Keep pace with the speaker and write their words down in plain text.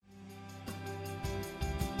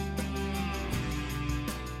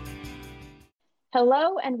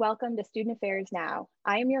Hello and welcome to Student Affairs Now.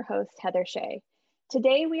 I am your host, Heather Shea.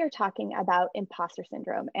 Today we are talking about imposter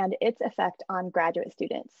syndrome and its effect on graduate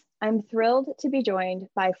students. I'm thrilled to be joined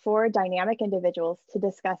by four dynamic individuals to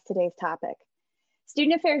discuss today's topic.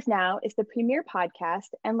 Student Affairs Now is the premier podcast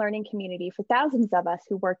and learning community for thousands of us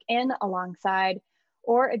who work in, alongside,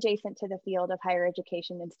 or adjacent to the field of higher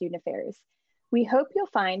education and student affairs. We hope you'll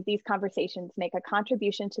find these conversations make a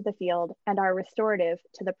contribution to the field and are restorative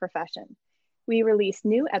to the profession. We release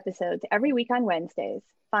new episodes every week on Wednesdays.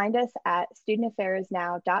 Find us at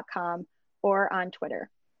studentaffairsnow.com or on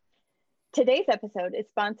Twitter. Today's episode is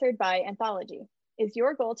sponsored by Anthology. Is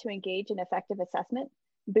your goal to engage in effective assessment,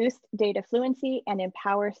 boost data fluency, and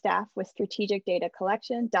empower staff with strategic data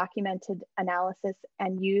collection, documented analysis,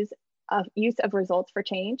 and use of results for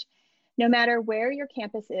change? No matter where your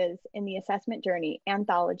campus is in the assessment journey,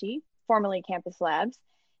 Anthology, formerly Campus Labs,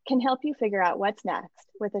 can help you figure out what's next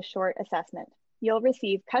with a short assessment. You'll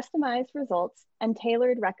receive customized results and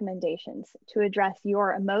tailored recommendations to address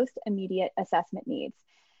your most immediate assessment needs.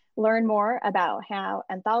 Learn more about how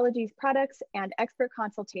Anthology's products and expert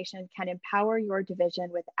consultation can empower your division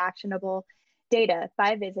with actionable data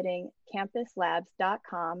by visiting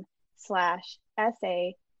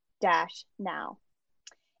campuslabs.com/SA-now.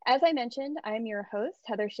 As I mentioned, I'm your host,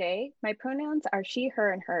 Heather Shea. My pronouns are she, her,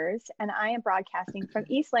 and hers, and I am broadcasting from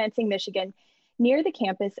East Lansing, Michigan, near the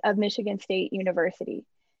campus of Michigan State University.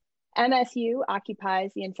 MSU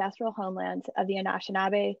occupies the ancestral homelands of the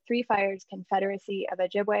Anishinaabe, Three Fires Confederacy of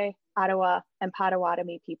Ojibwe, Ottawa, and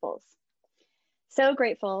Potawatomi peoples. So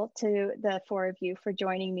grateful to the four of you for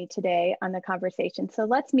joining me today on the conversation. So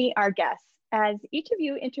let's meet our guests. As each of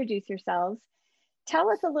you introduce yourselves, tell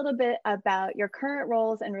us a little bit about your current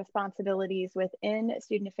roles and responsibilities within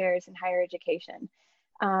student affairs and higher education.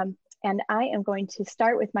 And I am going to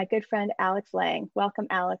start with my good friend, Alex Lange. Welcome,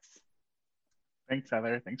 Alex. Thanks,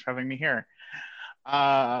 Heather. Thanks for having me here.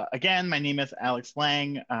 Again, my name is Alex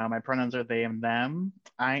Lange. My pronouns are they and them.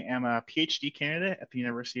 I am a PhD candidate at the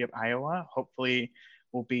University of Iowa. Hopefully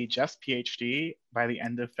will be just PhD by the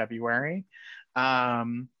end of February. I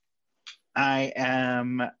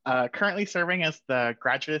am currently serving as the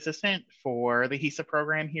graduate assistant for the HESA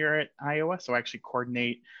program here at Iowa. So I actually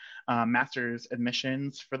coordinate master's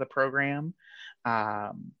admissions for the program.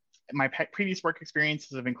 My previous work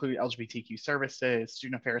experiences have included LGBTQ services,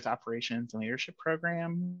 student affairs operations, and leadership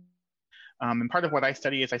program. And part of what I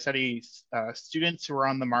study is students who are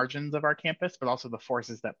on the margins of our campus, but also the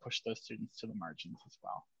forces that push those students to the margins as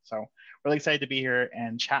well. So really excited to be here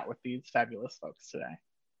and chat with these fabulous folks today.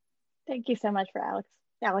 Thank you so much for Alex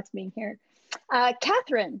being here.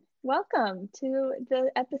 Catherine, welcome to the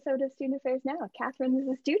episode of Student Affairs Now. Catherine is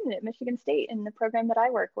a student at Michigan State in the program that I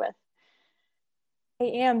work with. I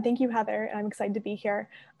am. Thank you, Heather. I'm excited to be here.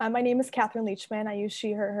 My name is Katherine Lechman. I use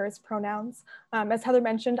she, her, hers pronouns. As Heather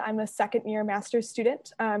mentioned, I'm a second-year master's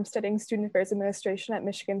student studying Student Affairs Administration at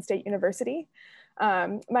Michigan State University.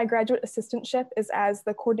 My graduate assistantship is as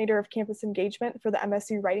the coordinator of campus engagement for the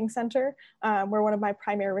MSU Writing Center, where one of my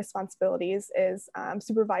primary responsibilities is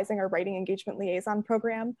supervising our writing engagement liaison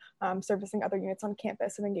program, servicing other units on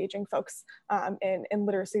campus and engaging folks in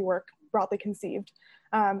literacy work broadly conceived.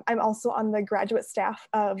 I'm also on the graduate staff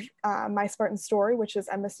of My Spartan Story, which is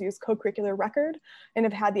MSU's co-curricular record, and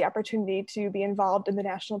have had the opportunity to be involved in the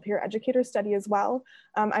National Peer Educator Study as well.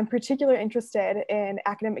 I'm particularly interested in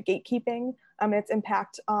academic gatekeeping and its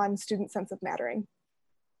impact on student sense of mattering.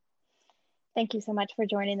 Thank you so much for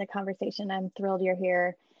joining the conversation. I'm thrilled you're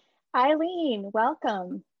here. Eileen,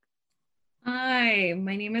 welcome. Hi,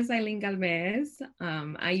 my name is Eileen Galvez.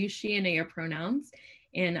 I use she and her pronouns,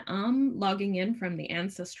 and I'm logging in from the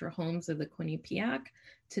ancestral homes of the Quinnipiac,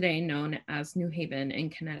 today known as New Haven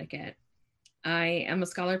in Connecticut. I am a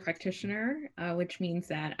scholar practitioner, which means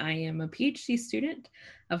that I am a PhD student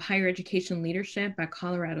of higher education leadership at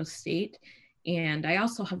Colorado State, and I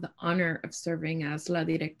also have the honor of serving as la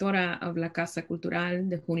directora of la Casa Cultural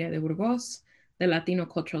de Julia de Burgos, the Latino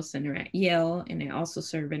Cultural Center at Yale, and I also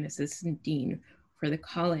serve as assistant dean for the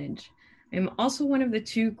college. I'm also one of the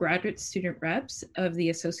two graduate student reps of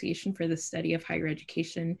the Association for the Study of Higher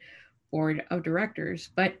Education Board of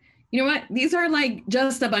Directors. But you know what? These are like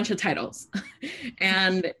just a bunch of titles.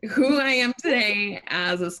 And who I am today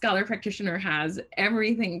as a scholar practitioner has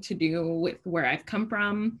everything to do with where I've come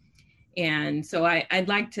from. And so I'd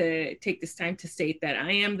like to take this time to state that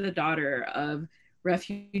I am the daughter of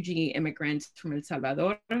refugee immigrants from El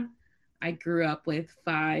Salvador. I grew up with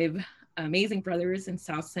 5 amazing brothers in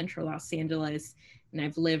South Central Los Angeles, and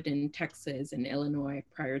I've lived in Texas and Illinois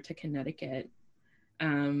prior to Connecticut.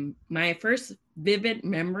 My first vivid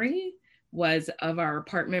memory was of our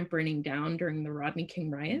apartment burning down during the Rodney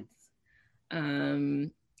King riots.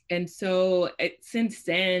 And so since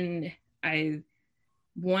then, I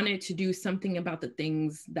wanted to do something about the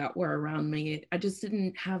things that were around me. I just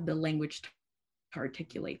didn't have the language to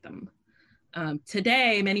articulate them.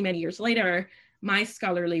 Today, many, many years later, my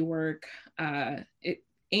scholarly work, it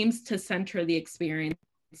aims to center the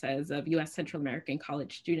experiences of US Central American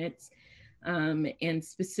college students, and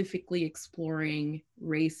specifically exploring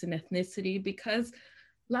race and ethnicity, because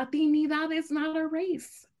Latinidad is not a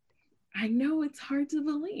race. I know it's hard to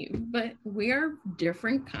believe, but we are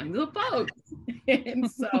different kinds of folks. And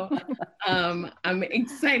so I'm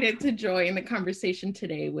excited to join the conversation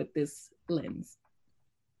today with this lens.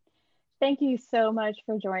 Thank you so much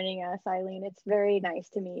for joining us, Eileen. It's very nice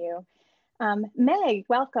to meet you. Meg,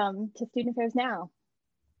 welcome to Student Affairs Now.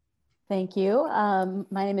 Thank you.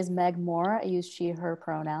 My name is Meg Moore. I use she, her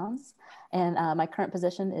pronouns. And my current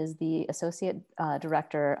position is the Associate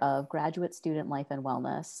Director of Graduate Student Life and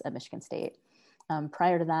Wellness at Michigan State.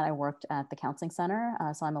 Prior to that, I worked at the Counseling Center.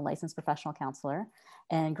 So I'm a licensed professional counselor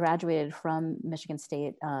and graduated from Michigan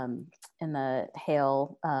State in the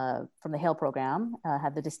Hale, from the Hale program.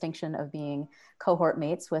 Had the distinction of being cohort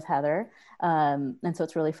mates with Heather. And so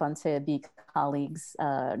it's really fun to be colleagues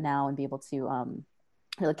now and be able to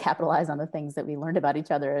really capitalize on the things that we learned about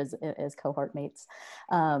each other as cohort mates.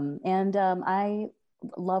 I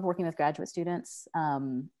love working with graduate students.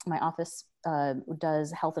 My office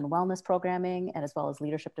does health and wellness programming and as well as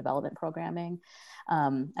leadership development programming.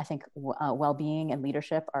 I think well-being and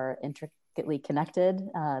leadership are intricately connected,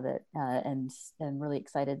 and really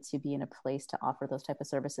excited to be in a place to offer those type of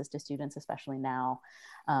services to students, especially now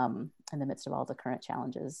in the midst of all the current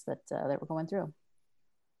challenges that we're going through.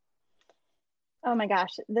 Oh my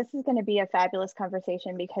gosh, this is going to be a fabulous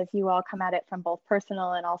conversation because you all come at it from both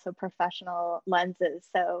personal and also professional lenses.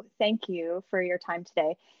 So thank you for your time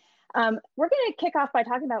today. We're going to kick off by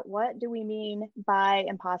talking about what do we mean by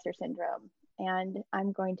imposter syndrome. And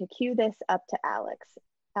I'm going to cue this up to Alex.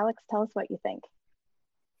 Alex, tell us what you think.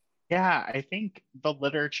 Yeah, I think the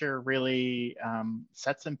literature really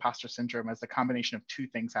sets imposter syndrome as the combination of two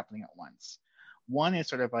things happening at once. One is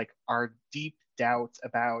sort of like our deep doubts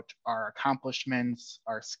about our accomplishments,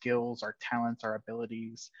 our skills, our talents, our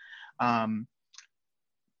abilities,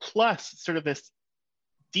 plus sort of this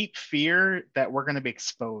deep fear that we're going to be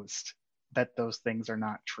exposed, that those things are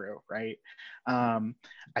not true, right?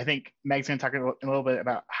 I think Meg's going to talk a little bit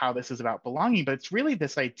about how this is about belonging, but it's really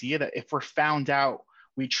this idea that if we're found out,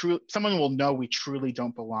 someone will know we truly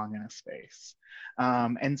don't belong in a space.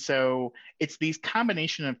 And so it's these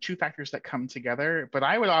combination of two factors that come together, but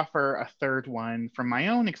I would offer a third one from my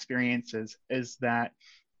own experiences is that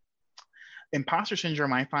imposter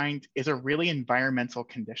syndrome, I find, is a really environmental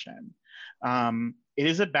condition. It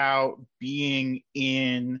is about being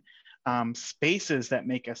in spaces that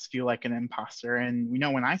make us feel like an imposter. And we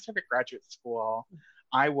know when I started graduate school,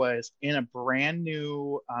 I was in a brand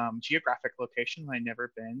new geographic location that I'd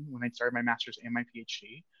never been when I started my master's and my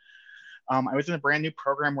PhD. I was in a brand new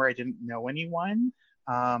program where I didn't know anyone.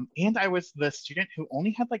 And I was the student who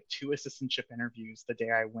only had like 2 assistantship interviews the day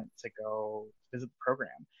I went to go visit the program.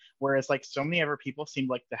 Whereas like so many other people seemed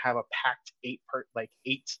like to have a packed 8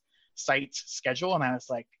 site schedule. And I was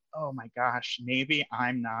like, oh my gosh, maybe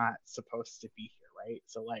I'm not supposed to be here, right?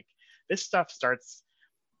 So like this stuff starts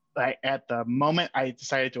at the moment I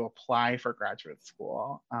decided to apply for graduate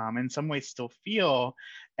school, in some ways still feel,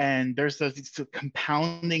 and there's those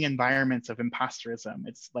compounding environments of imposterism.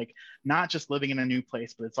 It's like not just living in a new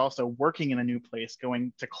place, but it's also working in a new place,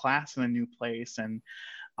 going to class in a new place, and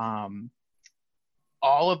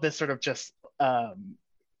all of this sort of just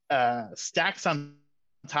stacks on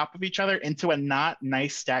top of each other into a not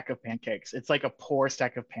nice stack of pancakes. It's like a poor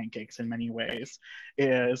stack of pancakes in many ways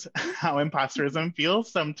is how imposterism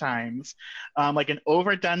feels sometimes. Like an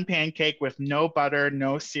overdone pancake with no butter,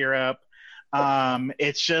 no syrup.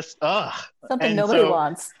 It's just, ugh. Something nobody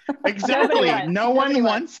wants. Exactly. No one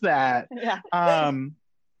wants that. Yeah.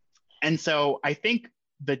 And so I think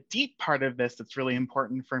the deep part of this that's really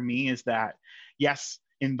important for me is that, yes,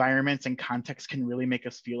 environments and context can really make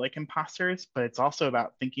us feel like imposters, but it's also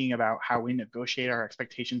about thinking about how we negotiate our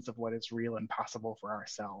expectations of what is real and possible for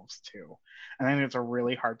ourselves too. And I think it's a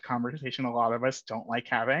really hard conversation a lot of us don't like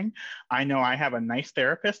having. I know I have a nice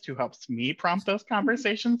therapist who helps me prompt those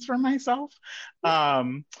conversations for myself.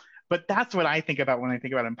 but that's what I think about when I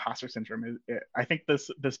think about imposter syndrome. I think this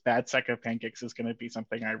bad sack of pancakes is going to be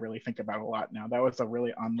something I really think about a lot now. That was a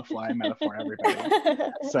really on the fly metaphor, everybody.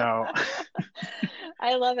 So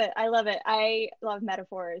I love it. I love it. I love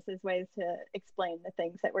metaphors as ways to explain the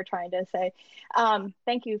things that we're trying to say.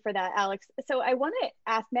 Thank you for that, Alex. So I want to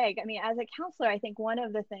ask Meg, I mean, as a counselor, I think one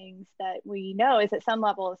of the things that we know is that some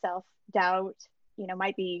level of self-doubt,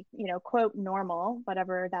 might be, quote, normal,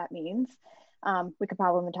 whatever that means. We could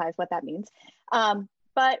problematize what that means.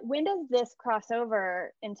 But when does this cross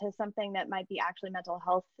over into something that might be actually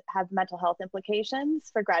have mental health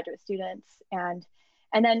implications for graduate students? And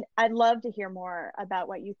then I'd love to hear more about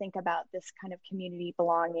what you think about this kind of community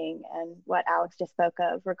belonging and what Alex just spoke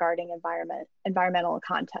of regarding environmental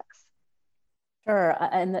context. Sure,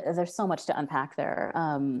 and there's so much to unpack there.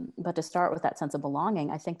 But to start with that sense of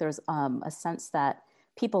belonging, I think there's a sense that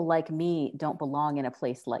people like me don't belong in a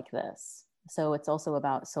place like this. So it's also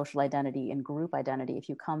about social identity and group identity. If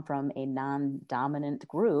you come from a non-dominant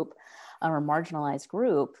group or marginalized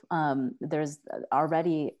group, there's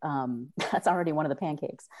already, that's already one of the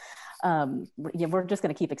pancakes. We're just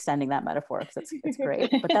going to keep extending that metaphor because it's great.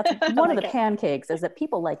 But that's one of the pancakes, is that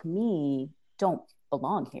people like me don't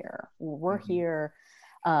belong here. We're here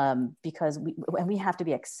because we have to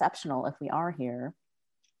be exceptional if we are here,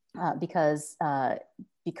 because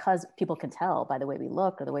people can tell by the way we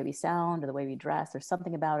look or the way we sound or the way we dress. There's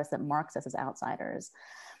something about us that marks us as outsiders.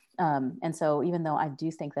 And so even though I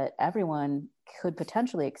do think that everyone could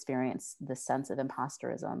potentially experience this sense of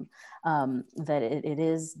imposterism, that it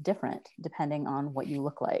is different depending on what you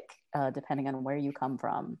look like, depending on where you come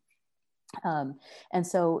from. And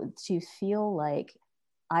so to feel like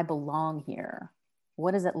I belong here,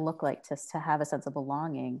 what does it look like to have a sense of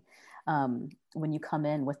belonging when you come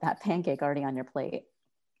in with that pancake already on your plate?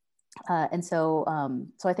 So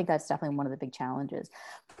I think that's definitely one of the big challenges.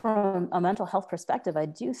 From a mental health perspective, I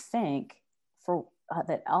do think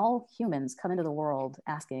that all humans come into the world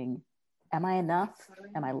asking, am I enough?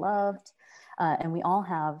 Am I loved? And we all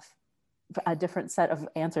have a different set of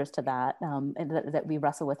answers to that, and that we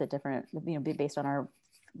wrestle with at different, based on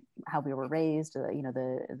how we were raised,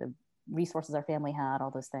 the resources our family had, all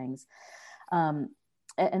those things.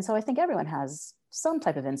 And so I think everyone has some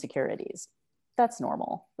type of insecurities. That's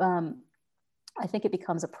normal. I think it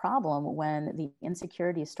becomes a problem when the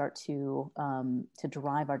insecurities start to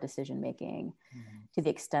drive our decision making to the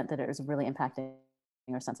extent that it is really impacting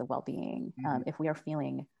our sense of well-being. If we are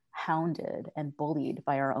feeling hounded and bullied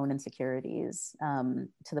by our own insecurities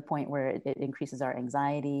to the point where it increases our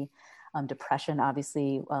anxiety, depression,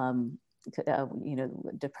 obviously,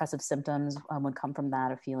 depressive symptoms would come from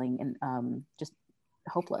that, of feeling just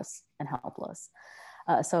hopeless and helpless.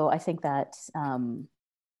 So I think that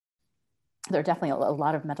there are definitely a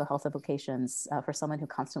lot of mental health implications for someone who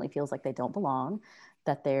constantly feels like they don't belong,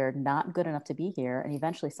 that they're not good enough to be here, and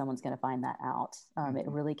eventually someone's going to find that out. It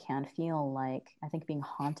really can feel like, I think, being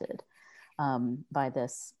haunted by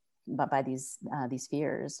these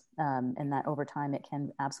fears, and that over time it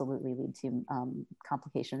can absolutely lead to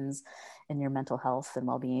complications in your mental health and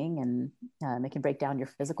well-being, and it can break down your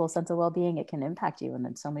physical sense of well-being. It can impact you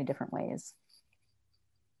in so many different ways.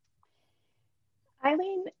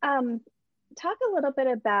 Eileen, talk a little bit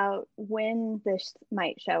about when this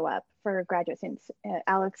might show up for graduate students.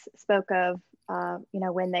 Alex spoke of,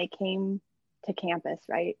 when they came to campus,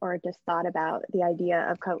 right? Or just thought about the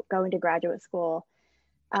idea of going to graduate school.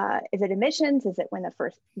 Is it admissions? Is it when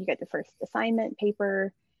you get the first assignment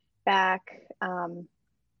paper back?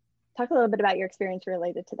 Talk a little bit about your experience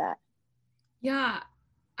related to that. Yeah,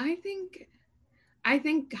 I think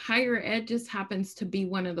higher ed just happens to be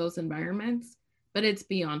one of those environments, but it's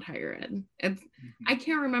beyond higher ed. I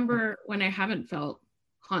can't remember when I haven't felt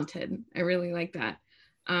haunted. I really like that,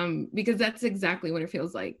 because that's exactly what it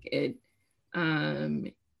feels like.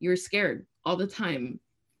 You're scared all the time.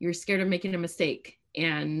 You're scared of making a mistake.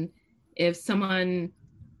 And if someone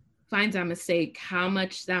finds that mistake, how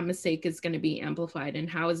much that mistake is going to be amplified, and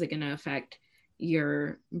how is it going to affect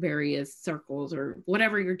your various circles or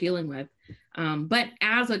whatever you're dealing with. But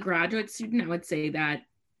as a graduate student, I would say that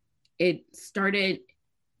it started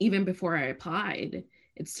even before I applied.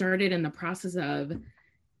 It started in the process of,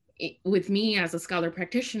 with me as a scholar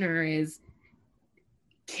practitioner, is,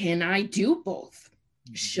 can I do both?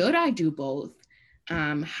 Should I do both?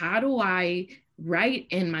 How do I write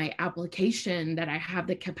in my application that I have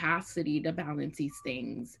the capacity to balance these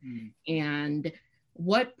things? And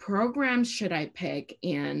what programs should I pick?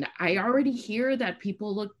 And I already hear that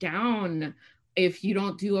people look down if you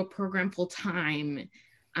don't do a program full time.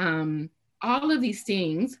 All of these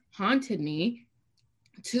things haunted me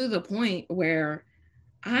to the point where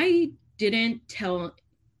I didn't tell,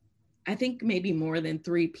 I think maybe more than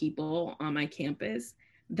 3 people on my campus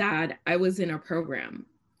that I was in a program.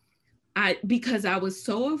 Because I was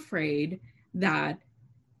so afraid that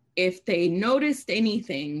if they noticed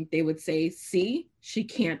anything, they would say, see, she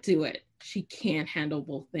can't do it. She can't handle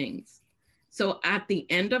both things. So at the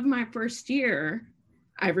end of my first year,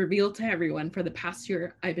 I revealed to everyone, for the past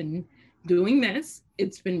year, I've been doing this.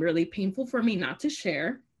 It's been really painful for me not to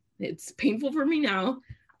share. It's painful for me now.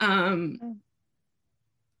 But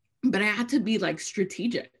I had to be like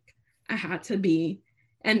strategic. I had to be,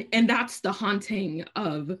 and that's the haunting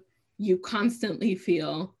of, you constantly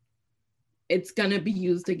feel it's gonna be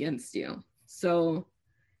used against you. So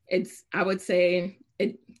I would say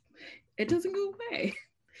it doesn't go away.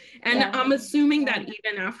 And yeah. I'm assuming that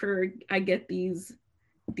even after I get these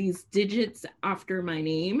digits after my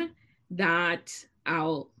name, that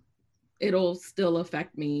it'll still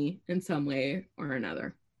affect me in some way or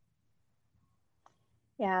another.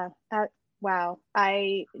 Yeah. Wow.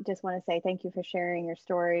 I just want to say thank you for sharing your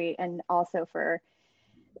story, and also for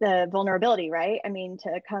the vulnerability, right? I mean,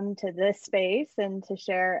 to come to this space and to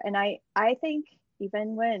share. And I think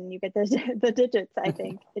even when you get the digits, I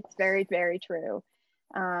think it's very, very true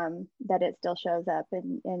that it still shows up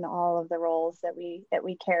in all of the roles that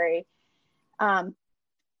we carry.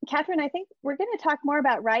 Katherine, I think we're going to talk more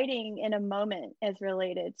about writing in a moment as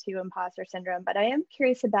related to imposter syndrome, but I am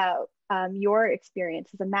curious about your experience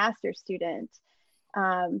as a master's student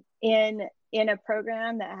in a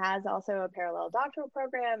program that has also a parallel doctoral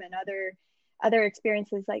program and other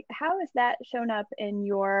experiences. Like, how has that shown up in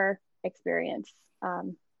your experience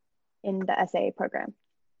in the SA program?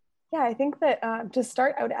 Yeah, I think that to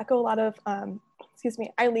start, I would echo a lot of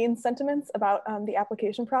Eileen's sentiments about the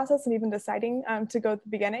application process and even deciding to go at the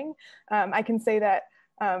beginning. I can say that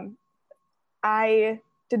I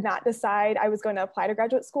did not decide I was going to apply to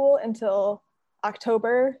graduate school until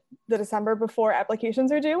October, the December before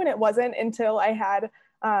applications are due. And it wasn't until I had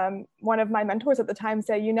one of my mentors at the time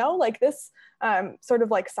say, you know, like this sort of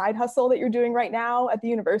like side hustle that you're doing right now at the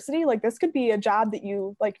university, like this could be a job that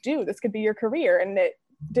you like do, this could be your career. And it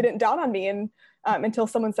didn't dawn on me and until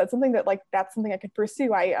someone said something that like, that's something I could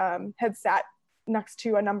pursue. I had sat next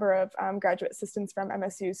to a number of graduate assistants from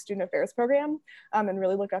MSU's student affairs program and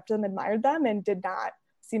really looked up to them, admired them, and did not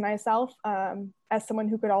see myself as someone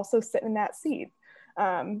who could also sit in that seat.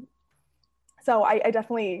 So I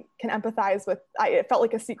definitely can empathize with, it felt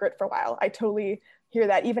like a secret for a while. I totally hear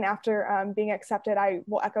that. Even after being accepted, I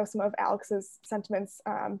will echo some of Alex's sentiments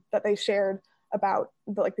that they shared about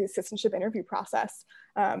the assistantship interview process.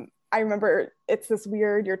 I remember it's this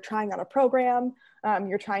weird, you're trying on a program,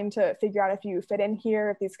 you're trying to figure out if you fit in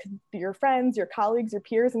here, if these could be your friends, your colleagues, your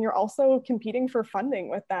peers, and you're also competing for funding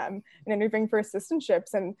with them and interviewing for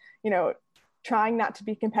assistantships and, you know, trying not to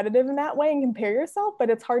be competitive in that way and compare yourself, but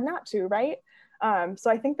it's hard not to, right? So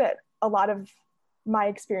I think that a lot of my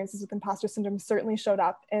experiences with imposter syndrome certainly showed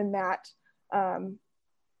up in that,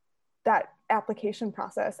 that application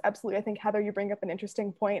process. Absolutely. I think, Heather, you bring up an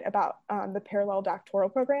interesting point about the parallel doctoral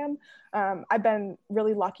program. I've been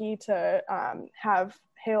really lucky to have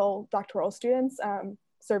Hale doctoral students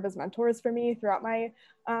serve as mentors for me throughout my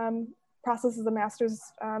process as a master's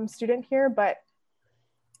student here, but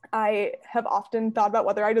I have often thought about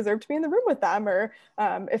whether I deserve to be in the room with them, or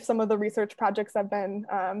if some of the research projects I've been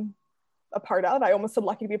a part of, I almost said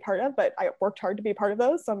lucky to be a part of, but I worked hard to be a part of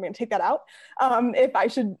those. So I'm going to take that out. If I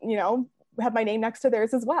should, you know, have my name next to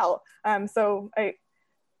theirs as well. So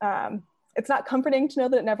it's not comforting to know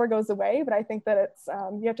that it never goes away, but I think that it's,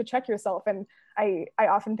 you have to check yourself. And I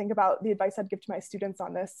often think about the advice I'd give to my students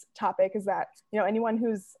on this topic is that, you know, anyone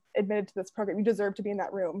who's admitted to this program, you deserve to be in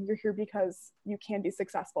that room. You're here because you can be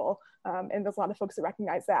successful. And there's a lot of folks that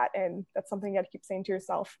recognize that. And that's something you have to keep saying to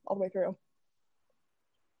yourself all the way through.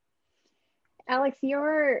 Alex,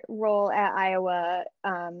 your role at Iowa,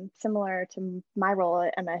 similar to my role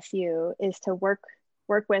at MSU, is to work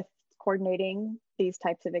with coordinating these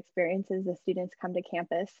types of experiences as students come to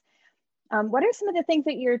campus. What are some of the things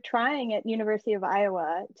that you're trying at University of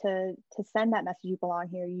Iowa to send that message, you belong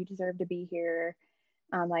here, you deserve to be here,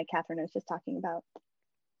 like Katherine was just talking about?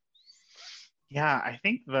 Yeah, I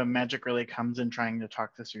think the magic really comes in trying to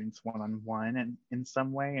talk to students one-on-one and in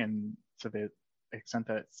some way, and to the extent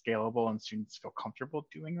that it's scalable and students feel comfortable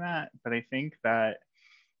doing that. But I think that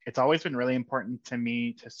it's always been really important to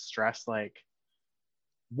me to stress, like,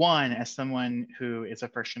 one, as someone who is a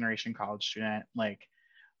first generation college student, like,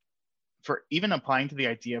 for even applying to the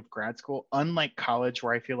idea of grad school, unlike college,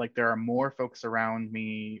 where I feel like there are more folks around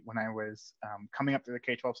me when I was coming up through the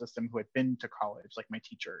K-12 system who had been to college, like my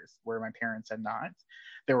teachers, where my parents had not,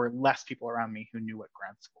 there were less people around me who knew what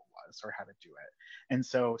grad school was or how to do it. And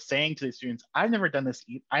so saying to the students, I've never done this,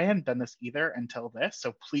 I hadn't done this either until this,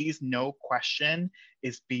 so please, no question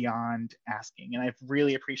is beyond asking. And I've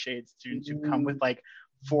really appreciated students who come with like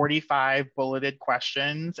 45 bulleted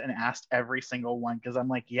questions and asked every single one, because I'm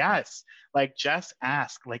like, yes, like just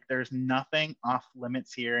ask. Like there's nothing off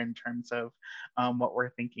limits here in terms of what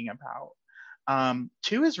we're thinking about.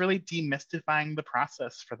 Two is really demystifying the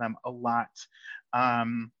process for them a lot.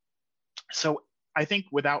 So I think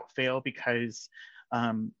without fail, because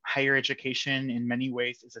higher education in many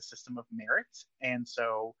ways is a system of merit, and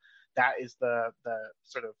so that is the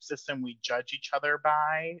sort of system we judge each other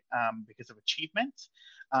by because of achievement.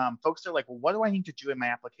 Folks are like, well, what do I need to do in my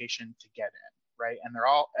application to get in, right? And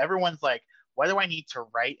everyone's like, what do I need to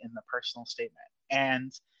write in the personal statement?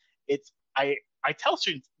 And I tell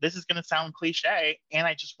students, this is going to sound cliche, and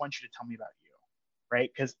I just want you to tell me about you, right?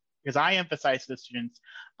 Because I emphasize to the students,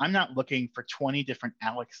 I'm not looking for 20 different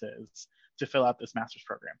Alexes to fill out this master's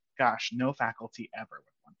program. Gosh, no faculty ever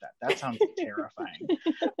would want that. That sounds terrifying.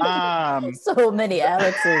 So many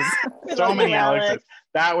Alexes. So many Alexes.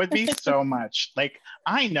 That would be so much. Like,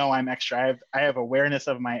 I know I'm extra. I have awareness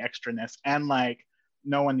of my extraness, and like,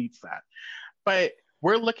 no one needs that. But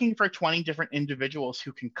we're looking for 20 different individuals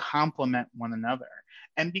who can complement one another.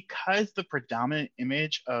 And because the predominant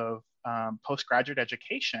image of postgraduate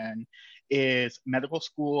education is medical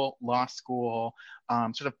school, law school,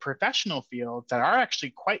 sort of professional fields that are actually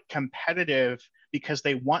quite competitive because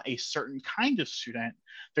they want a certain kind of student,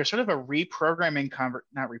 there's sort of a reprogramming,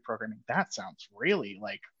 not reprogramming, that sounds really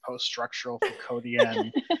like post-structural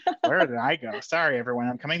Foucauldian. Where did I go? Sorry, everyone,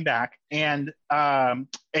 I'm coming back. And a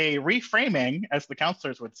reframing, as the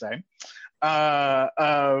counselors would say,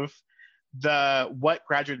 of what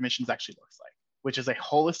graduate admissions actually looks like, which is a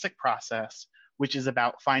holistic process, which is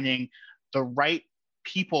about finding the right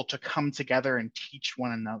people to come together and teach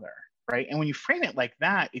one another, right? And when you frame it like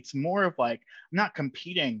that, it's more of like, I'm not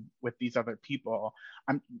competing with these other people.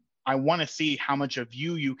 I want to see how much of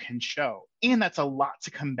you can show. And that's a lot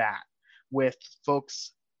to combat with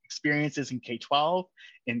folks' experiences in K-12,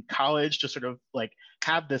 in college, to sort of like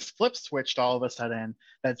have this flip switched all of a sudden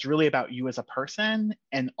that's really about you as a person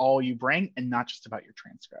and all you bring, and not just about your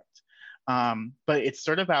transcript. But it's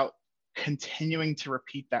sort of about continuing to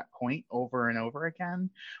repeat that point over and over again,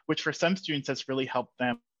 which for some students has really helped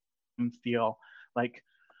them feel like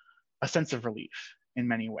a sense of relief in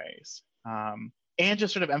many ways. And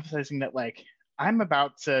just sort of emphasizing that, like, I'm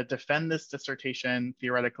about to defend this dissertation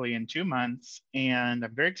theoretically in 2 months, and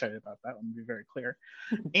I'm very excited about that. Let me be very clear.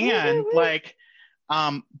 And like,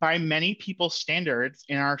 by many people's standards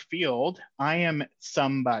in our field, I am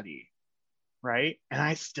somebody, right? And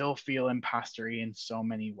I still feel impostery in so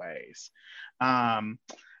many ways.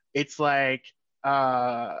 It's like,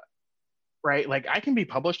 right, like I can be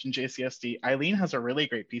published in JCSD. Eileen has a really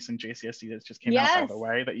great piece in JCSD that just came out, by the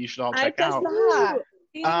way, that you should all check out.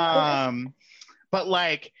 But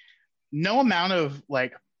like, no amount of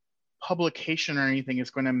like publication or anything is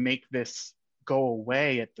going to make this go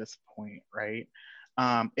away at this point, right?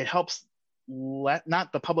 It helps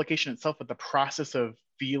not the publication itself, but the process of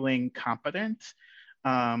feeling competent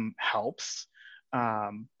helps.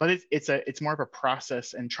 But it's more of a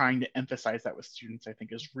process, and trying to emphasize that with students, I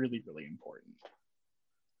think, is really, really important.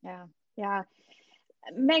 Yeah.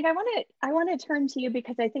 Meg, I want to turn to you,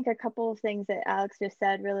 because I think a couple of things that Alex just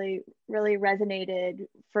said really, really resonated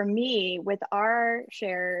for me with our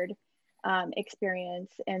shared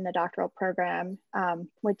experience in the doctoral program,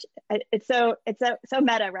 which it's so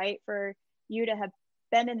meta, right? For you to have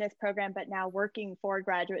been in this program, but now working for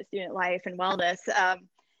graduate student life and wellness.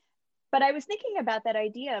 But I was thinking about that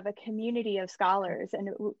idea of a community of scholars, and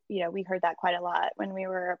we heard that quite a lot when we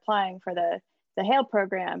were applying for the Hale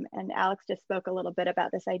program, and Alex just spoke a little bit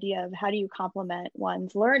about this idea of how do you complement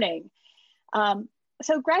one's learning.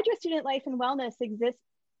 So graduate student life and wellness exists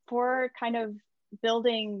for kind of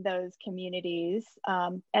building those communities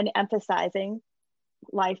and emphasizing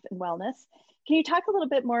life and wellness. Can you talk a little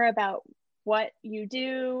bit more about what you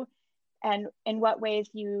do and in what ways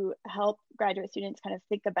you help graduate students kind of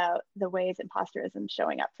think about the ways imposterism is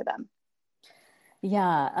showing up for them?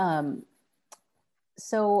 Yeah,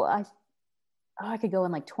 so I could go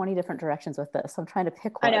in like 20 different directions with this. I'm trying to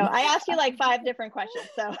pick one. I know, I asked you like 5 different questions,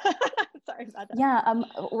 so sorry about that. Yeah,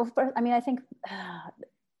 well, first, I mean, I think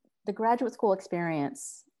the graduate school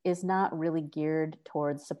experience is not really geared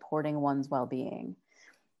towards supporting one's well-being,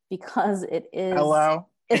 because it is. Hello?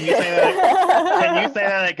 Can you say that? Can you say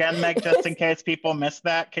that again, Meg, just in case people missed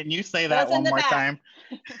that? Can you say that one more time?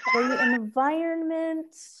 The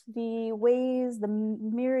environment, the ways, the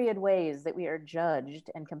myriad ways that we are judged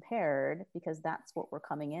and compared, because that's what we're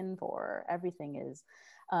coming in for. Everything is,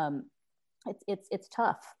 it's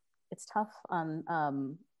tough. It's tough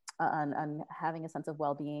on having a sense of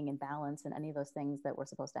well-being and balance and any of those things that we're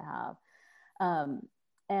supposed to have.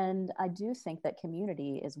 And I do think that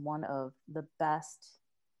community is one of the best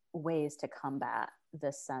ways to combat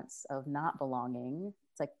this sense of not belonging.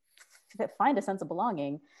 It's like, find a sense of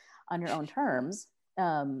belonging on your own terms,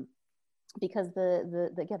 because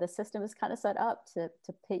the system is kind of set up to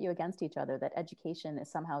pit you against each other, that education is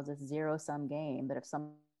somehow this zero-sum game, that if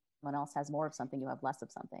someone else has more of something, you have less of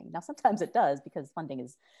something. Now, sometimes it does, because funding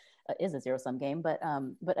is a zero-sum game, but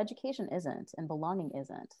education isn't, and belonging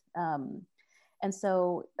isn't. And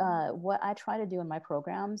so what I try to do in my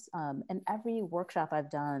programs, and every workshop I've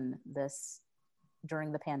done this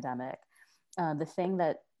during the pandemic, the thing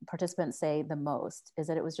that participants say the most is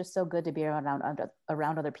that it was just so good to be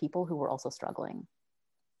around other people who were also struggling.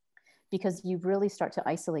 Because you really start to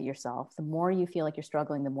isolate yourself. The more you feel like you're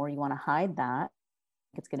struggling, the more you want to hide that.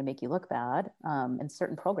 It's going to make you look bad. In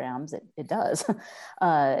certain programs, it does.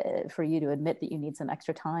 For you to admit that you need some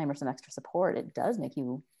extra time or some extra support, it does make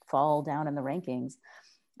you fall down in the rankings.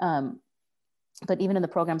 But even in the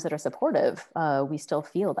programs that are supportive, we still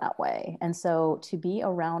feel that way. And so to be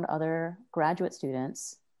around other graduate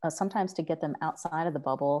students, sometimes to get them outside of the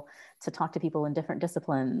bubble, to talk to people in different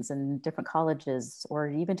disciplines and different colleges, or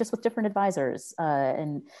even just with different advisors,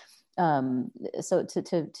 so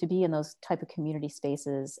to be in those type of community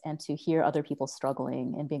spaces and to hear other people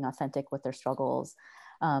struggling and being authentic with their struggles,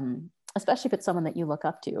 especially if it's someone that you look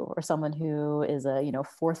up to, or someone who is a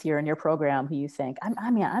fourth year in your program who you think, I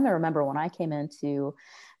remember when I came into,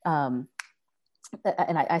 and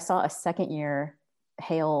I saw a second year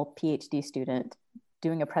Hale PhD student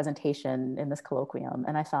doing a presentation in this colloquium,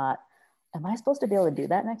 and I thought, am I supposed to be able to do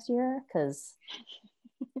that next year? Because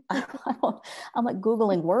I'm like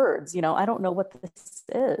Googling words, I don't know what this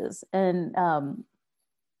is. And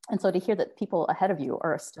so to hear that people ahead of you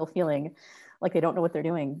are still feeling like they don't know what they're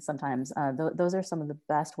doing sometimes, those are some of the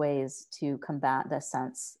best ways to combat this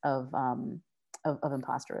sense of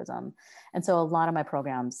imposterism. And so a lot of my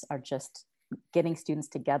programs are just getting students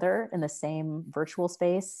together in the same virtual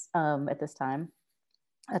space at this time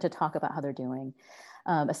to talk about how they're doing,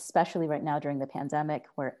 especially right now during the pandemic,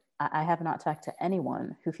 where I have not talked to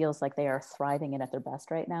anyone who feels like they are thriving and at their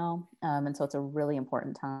best right now. And so it's a really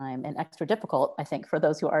important time, and extra difficult, I think, for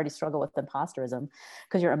those who already struggle with imposterism,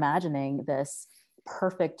 because you're imagining this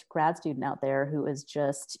perfect grad student out there who is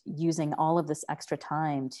just using all of this extra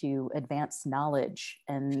time to advance knowledge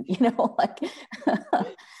and,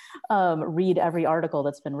 read every article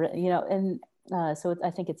that's been written, and so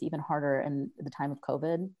I think it's even harder in the time of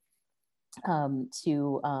COVID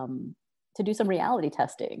to do some reality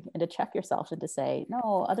testing and to check yourself and to say,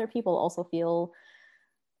 no, other people also feel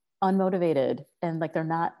unmotivated and like they're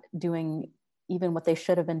not doing even what they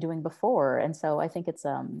should have been doing before. And so I think it's,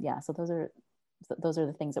 so those are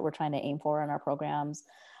the things that we're trying to aim for in our programs,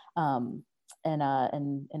 and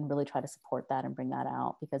really try to support that and bring that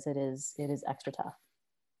out, because it is extra tough,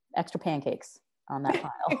 extra pancakes on that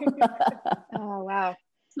pile. Oh, wow.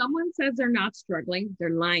 Someone says they're not struggling,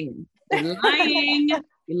 they're lying. They're lying.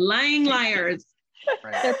 Lying liars.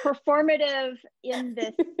 Right. They're performative in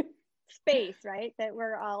this space, right? That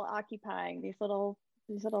we're all occupying, these little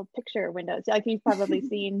picture windows. Like you've probably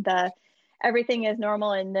seen everything is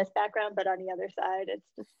normal in this background, but on the other side, it's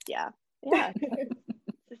just,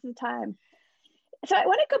 this is time. So I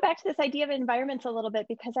want to go back to this idea of environments a little bit,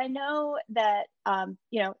 because I know that,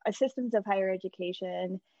 systems of higher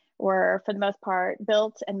education were, for the most part,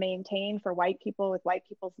 built and maintained for white people with white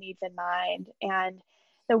people's needs in mind. And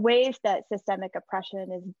the ways that systemic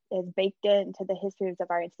oppression is baked into the histories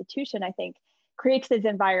of our institution, I think, creates these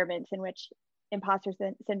environments in which imposter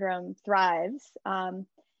syndrome thrives.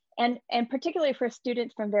 And particularly for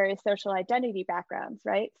students from various social identity backgrounds,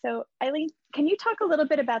 right? So Eileen, can you talk a little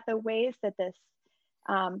bit about the ways that this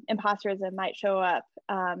imposterism might show up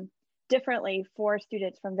differently for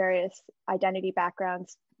students from various identity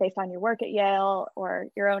backgrounds based on your work at Yale or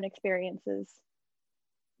your own experiences?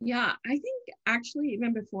 Yeah, I think actually,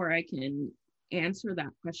 even before I can answer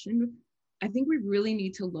that question, I think we really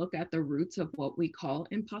need to look at the roots of what we call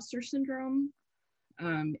imposter syndrome.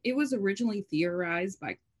 It was originally theorized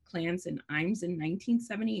by Clance and Imes in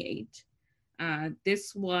 1978.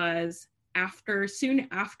 This was soon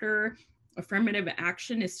after affirmative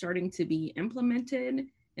action is starting to be implemented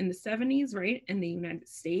in the 70s, right, in the United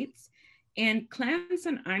States. And Clance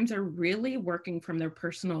and Imes are really working from their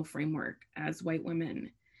personal framework as white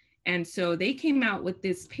women. And so they came out with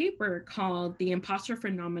this paper called The Imposter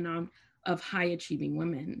Phenomenon of High Achieving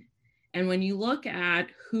Women. And when you look at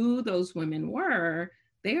who those women were,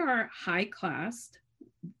 they are high class,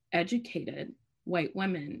 educated white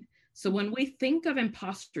women. So when we think of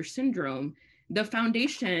imposter syndrome, the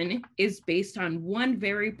foundation is based on one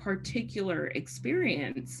very particular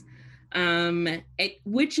experience,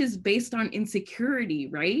 which is based on insecurity,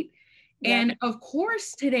 right? Yeah. And of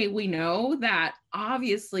course, today we know that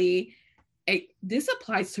obviously this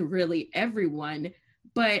applies to really everyone,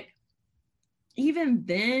 but even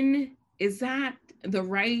then, is that the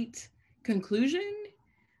right conclusion?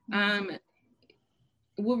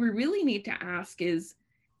 What we really need to ask is,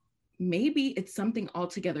 maybe it's something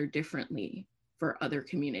altogether differently for other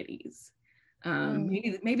communities.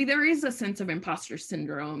 Maybe there is a sense of imposter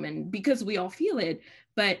syndrome, and because we all feel it,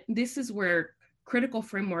 but this is where critical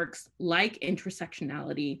frameworks like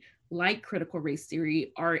intersectionality, like critical race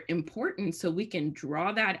theory are important, so we can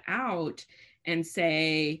draw that out and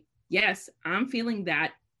say, yes, I'm feeling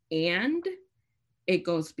that, and it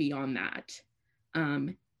goes beyond that.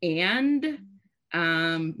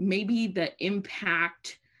 Maybe the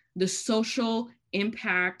impact, the social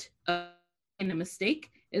impact of a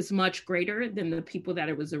mistake is much greater than the people that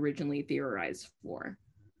it was originally theorized for.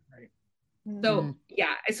 Right. So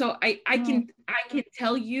yeah, so I can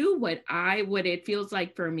tell you what it feels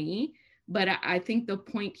like for me, but I think the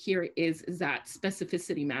point here is that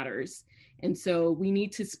specificity matters. And so we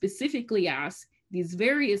need to specifically ask these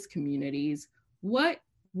various communities, what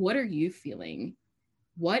are you feeling?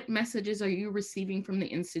 What messages are you receiving from the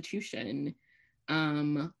institution?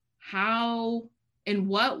 How, in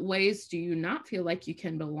what ways do you not feel like you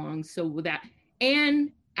can belong? So that,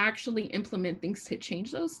 and actually implement things to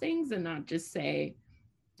change those things, and not just say,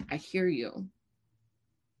 I hear you.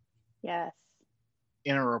 Yes.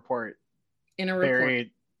 In a report.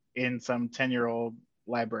 Buried in some 10-year-old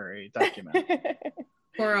library document.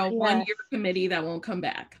 For a one-year committee that won't come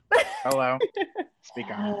back. Hello. Speak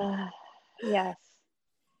on. Yes.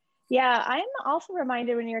 Yeah, I'm also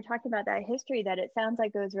reminded when you were talking about that history that it sounds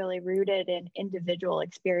like it was really rooted in individual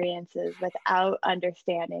experiences without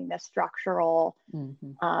understanding the structural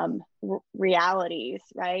realities,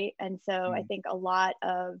 right? And so I think a lot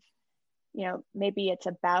of, maybe it's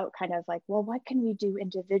about kind of like, well, what can we do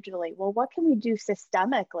individually? Well, what can we do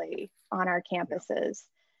systemically on our campuses?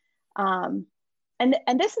 And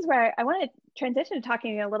this is where I want to transition to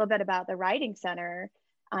talking a little bit about the Writing Center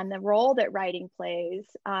and the role that writing plays.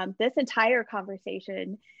 This entire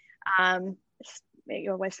conversation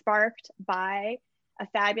was sparked by a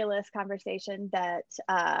fabulous conversation that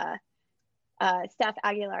Steph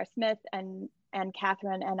Aguilar-Smith and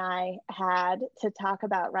Katherine and I had to talk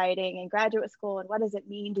about writing in graduate school, and what does it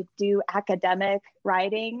mean to do academic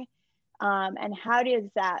writing, and how does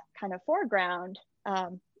that kind of foreground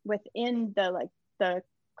within the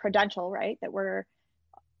credential, right, that we're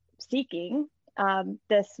seeking,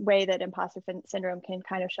 this way that imposter syndrome can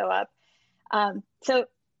kind of show up. So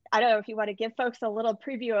I don't know if you want to give folks a little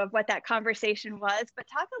preview of what that conversation was, but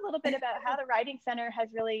talk a little bit about how the Writing Center has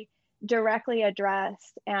really directly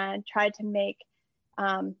addressed and tried to make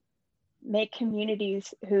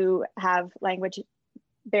communities who have language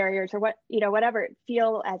barriers or whatever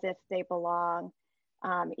feel as if they belong,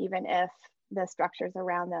 even if the structures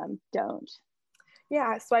around them don't.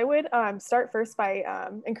 Yeah, so I would start first by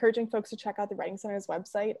encouraging folks to check out the Writing Center's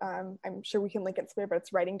website. I'm sure we can link it somewhere, but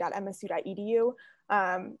it's writing.msu.edu.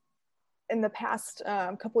 In the past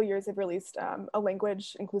couple of years, they've released a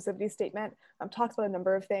language inclusivity statement, talks about a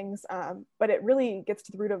number of things, but it really gets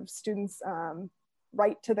to the root of students'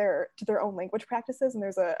 right to their own language practices. And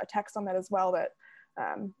there's a text on that as well that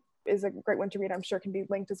is a great one to read. I'm sure can be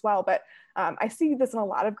linked as well. But I see this in a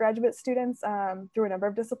lot of graduate students through a number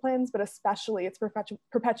of disciplines, but especially it's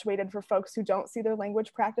perpetuated for folks who don't see their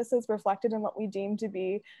language practices reflected in what we deem to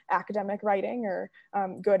be academic writing or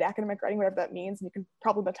good academic writing, whatever that means. And you can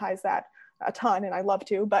problematize that a ton, and I love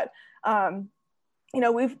to, but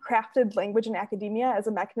we've crafted language in academia as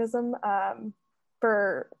a mechanism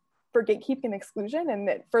for gatekeeping and exclusion, and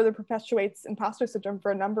it further perpetuates imposter syndrome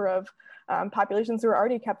for a number of populations who are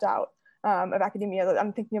already kept out of academia.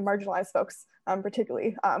 I'm thinking of marginalized folks,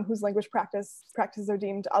 particularly, whose language practices are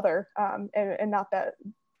deemed other and not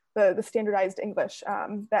the standardized English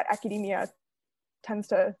that academia tends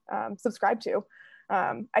to subscribe to.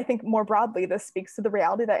 I think more broadly, this speaks to the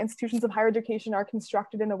reality that institutions of higher education are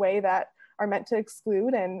constructed in a way that are meant to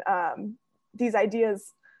exclude, and these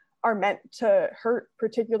ideas are meant to hurt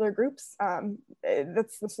particular groups.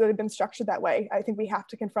 That's sort of been structured that way. I think we have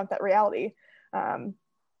to confront that reality.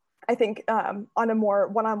 I think on a more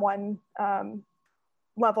one-on-one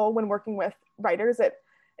level, when working with writers, it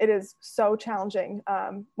is so challenging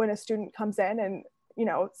when a student comes in and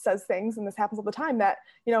says things, and this happens all the time, that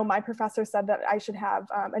my professor said that I should have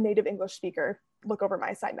a native English speaker look over my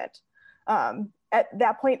assignment. At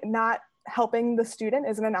that point, not helping the student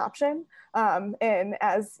isn't an option. And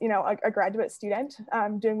as a graduate student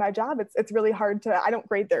doing my job, it's really hard to, I don't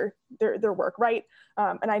grade their work, right?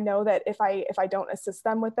 And I know that if I don't assist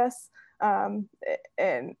them with this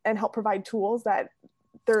and help provide tools, that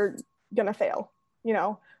they're gonna fail,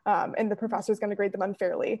 and the professor is gonna grade them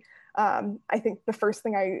unfairly. I think the first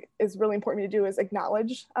thing is really important to do is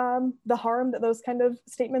acknowledge the harm that those kind of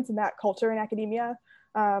statements and that culture in academia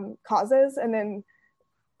causes. And then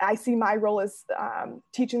I see my role as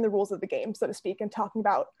teaching the rules of the game, so to speak, and talking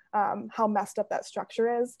about how messed up that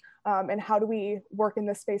structure is, and how do we work in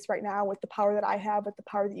this space right now with the power that I have, with the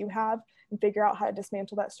power that you have, and figure out how to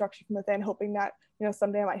dismantle that structure from within, hoping that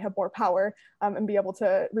someday I might have more power and be able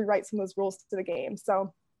to rewrite some of those rules to the game.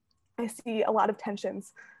 So I see a lot of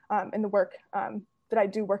tensions in the work that I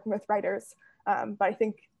do working with writers, but I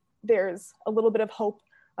think there's a little bit of hope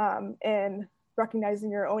in recognizing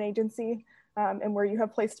your own agency and where you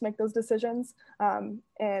have place to make those decisions.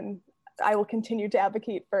 And I will continue to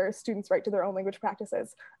advocate for students' right to their own language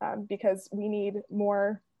practices because we need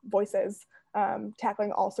more voices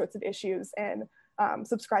tackling all sorts of issues, and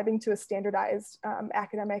subscribing to a standardized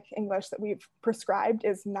academic English that we've prescribed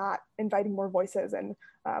is not inviting more voices, and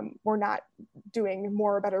we're not doing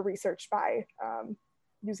more or better research by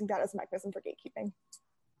using that as a mechanism for gatekeeping.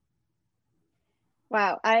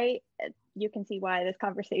 Wow, you can see why this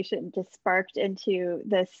conversation just sparked into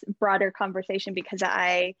this broader conversation, because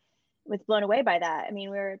I was blown away by that. I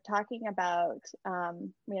mean, we were talking about,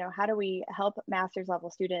 how do we help master's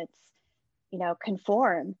level students,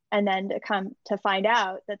 conform, and then to come to find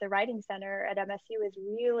out that the Writing Center at MSU is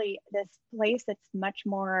really this place that's much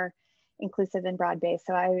more inclusive and broad-based.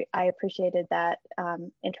 So I appreciated that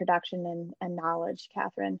introduction and knowledge,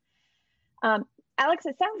 Katherine. Alex,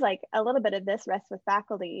 it sounds like a little bit of this rests with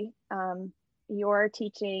faculty. You're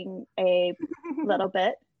teaching a little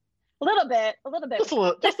bit. Just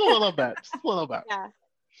a little bit.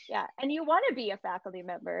 Yeah. And you want to be a faculty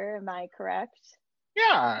member, am I correct?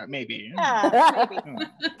 Yeah, maybe. Yeah, maybe.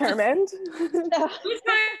 Determined. Who's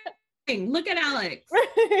hiring? Look at Alex.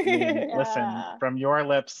 Listen, from your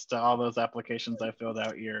lips to all those applications I filled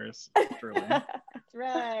out years, truly.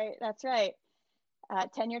 That's right.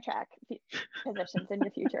 Tenure track positions in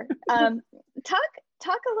your future. Talk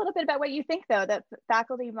a little bit about what you think, though, that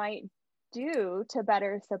faculty might do to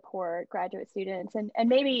better support graduate students, and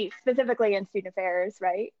maybe specifically in student affairs,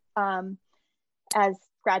 right? As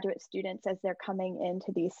graduate students, as they're coming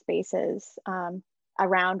into these spaces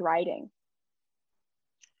around writing.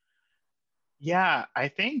 Yeah, I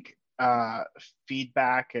think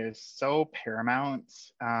feedback is so paramount.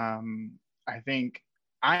 I think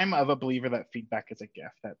I'm of a believer that feedback is a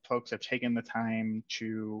gift, that folks have taken the time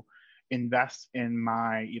to invest in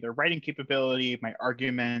my either writing capability, my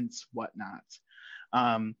arguments, whatnot.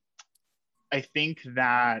 I think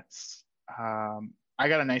that I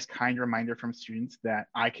got a nice kind reminder from students that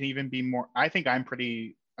I can even be more, I think I'm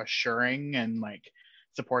pretty assuring and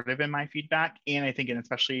supportive in my feedback. And I think, and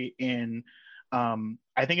especially in,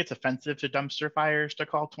 I think it's offensive to dumpster fires to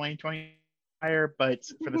call 2020 fire, but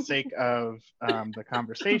for the sake of the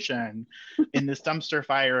conversation, in this dumpster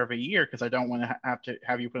fire of a year, because I don't want to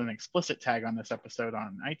have you put an explicit tag on this episode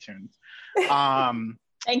on iTunes.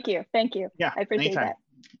 Thank you. Yeah, I appreciate that.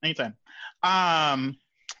 Anytime.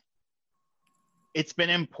 It's been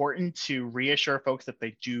important to reassure folks that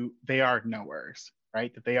they are knowers,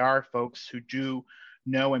 right? That they are folks who do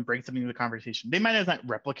know and bring something to the conversation. They might have not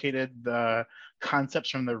replicated the concepts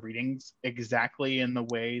from the readings exactly in the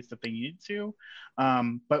ways that they needed to,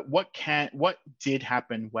 but what did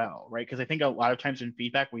happen well, right? Because I think a lot of times in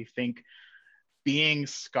feedback, we think being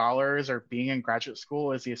scholars or being in graduate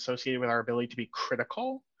school is associated with our ability to be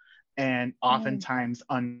critical, and oftentimes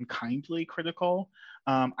unkindly critical.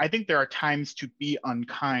 I think there are times to be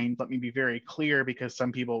unkind. Let me be very clear, because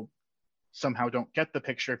some people somehow don't get the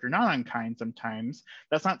picture. If you're not unkind sometimes,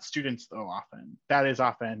 that's not students though often. That is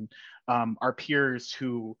often our peers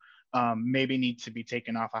who maybe need to be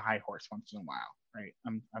taken off a high horse once in a while, right?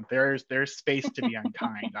 There's space to be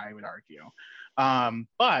unkind, I would argue.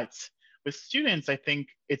 But with students, I think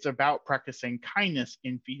it's about practicing kindness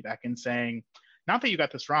in feedback and saying, not that you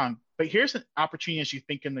got this wrong, but here's an opportunity as you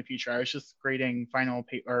think in the future. I was just grading final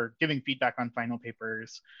paper or giving feedback on final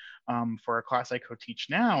papers for a class I co-teach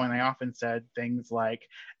now. And I often said things like,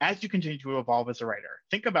 as you continue to evolve as a writer,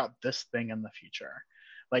 think about this thing in the future.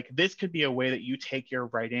 Like this could be a way that you take your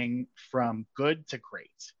writing from good to great.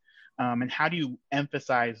 And how do you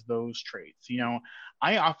emphasize those traits? You know,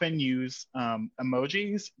 I often use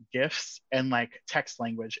emojis, GIFs, and like text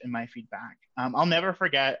language in my feedback. I'll never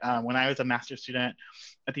forget when I was a master's student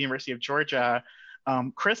at the University of Georgia,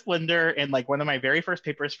 Chris Linder, in like one of my very first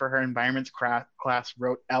papers for her environments class,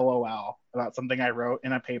 wrote LOL about something I wrote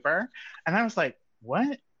in a paper. And I was like,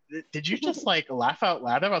 what? Did you just like laugh out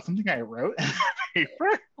loud about something I wrote in a paper?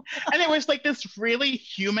 And it was like this really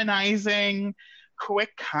humanizing,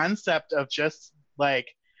 quick concept of just like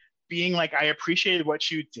being like, I appreciated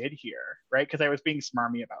what you did here, right? Because I was being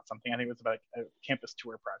smarmy about something. I think it was about a campus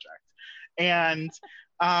tour project. And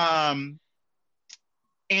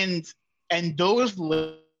those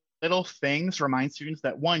little things remind students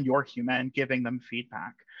that one, you're human, giving them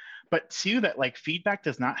feedback, but two, that like feedback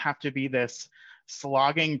does not have to be this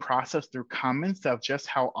slogging process through comments of just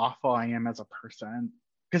how awful I am as a person.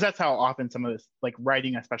 Because that's how often some of this, like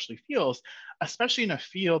writing especially feels, especially in a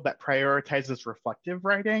field that prioritizes reflective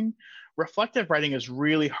writing. Reflective writing is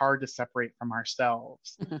really hard to separate from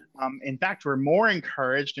ourselves. In fact, we're more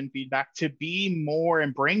encouraged in feedback to be more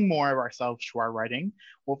and bring more of ourselves to our writing.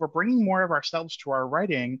 Well, if we're bringing more of ourselves to our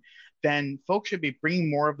writing, then folks should be bringing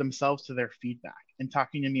more of themselves to their feedback and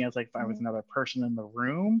talking to me as like if I was another person in the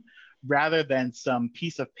room, rather than some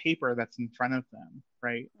piece of paper that's in front of them,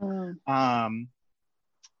 right?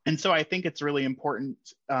 And so I think it's really important,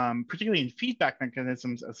 particularly in feedback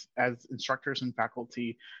mechanisms as instructors and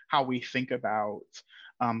faculty, how we think about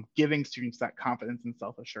giving students that confidence and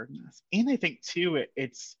self-assuredness. And I think too,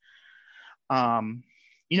 it's,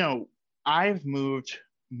 you know, I've moved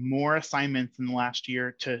more assignments in the last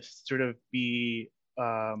year to sort of be,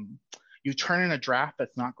 you turn in a draft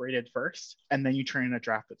that's not graded first, and then you turn in a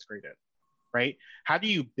draft that's graded. Right? How do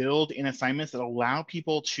you build in assignments that allow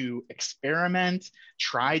people to experiment,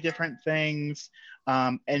 try different things,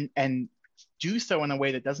 and do so in a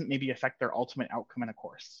way that doesn't maybe affect their ultimate outcome in a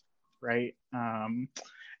course, right?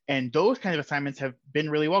 And those kind of assignments have been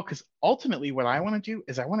really well, because ultimately what I want to do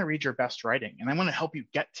is I want to read your best writing, and I want to help you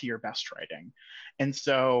get to your best writing. And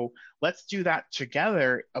so let's do that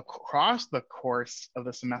together across the course of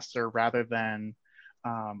the semester, rather than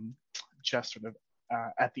just sort of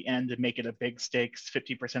at the end and make it a big stakes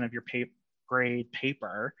 50% of your grade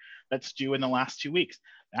paper that's due in the last 2 weeks.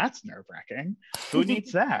 That's nerve-wracking. Who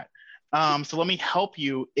needs that? So let me help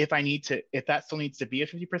you if that still needs to be a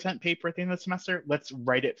 50% paper at the end of the semester, let's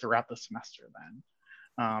write it throughout the semester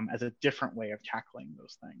then, as a different way of tackling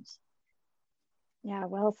those things. Yeah,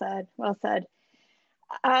 well said, well said.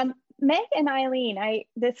 Meg and Eileen,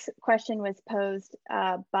 this question was posed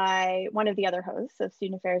by one of the other hosts of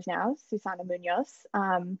Student Affairs Now, Susana Munoz.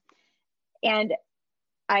 And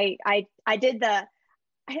I did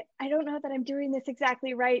I don't know that I'm doing this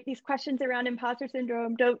exactly right. These questions around imposter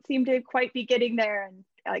syndrome don't seem to quite be getting there and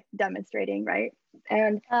like demonstrating, right?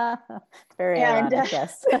 And very ironic,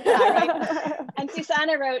 yes. Right? And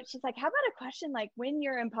Susana wrote, she's like, how about a question like, when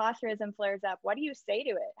your imposterism flares up, what do you say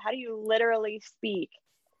to it? How do you literally speak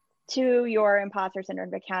to your imposter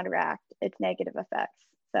syndrome to counteract its negative effects?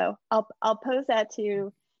 So I'll pose that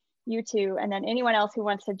to you two, and then anyone else who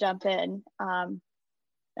wants to jump in.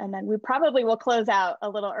 And then we probably will close out a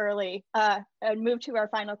little early and move to our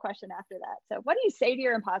final question after that. So what do you say to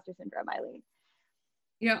your imposter syndrome, Eileen?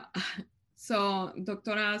 Yeah, so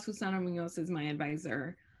Doctora Susana Munoz is my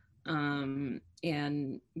advisor. And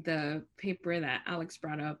the paper that Alex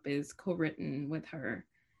brought up is co-written with her.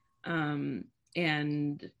 And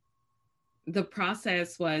the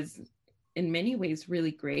process was in many ways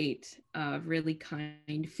really great, really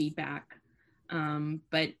kind feedback.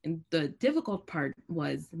 But the difficult part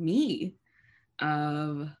was me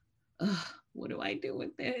of, what do I do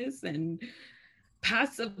with this? And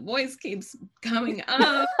passive voice keeps coming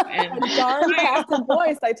up. And darn passive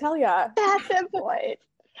voice, I tell ya. Passive voice.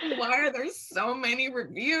 Why are there so many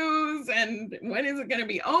reviews? And when is it going to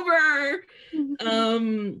be over?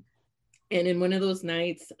 And in one of those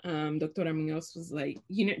nights, Doctora Munoz was like,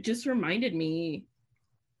 just reminded me,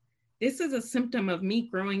 this is a symptom of me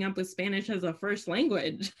growing up with Spanish as a first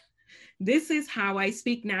language. This is how I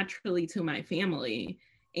speak naturally to my family.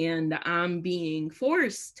 And I'm being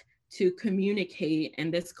forced to communicate in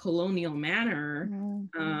this colonial manner,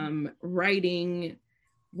 writing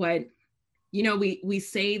what, we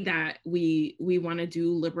say that we want to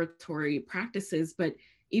do liberatory practices, but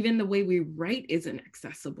even the way we write isn't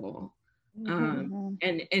accessible.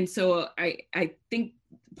 And so I think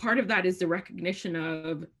part of that is the recognition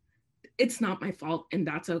of it's not my fault and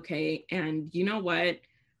that's okay. And you know what,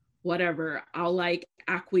 whatever, I'll like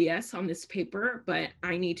acquiesce on this paper, but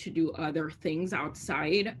I need to do other things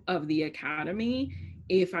outside of the academy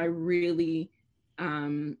if I really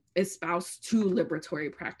espouse two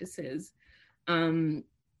liberatory practices. But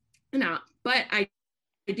I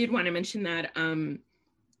did want to mention that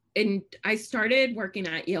and I started working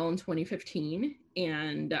at Yale in 2015,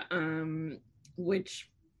 and which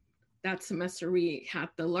that semester we had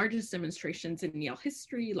the largest demonstrations in Yale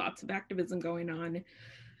history, lots of activism going on.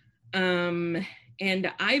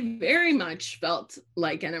 And I very much felt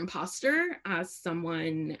like an imposter as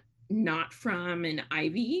someone not from an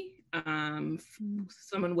Ivy,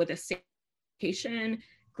 someone with a education,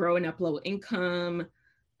 growing up low income.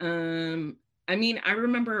 I mean, I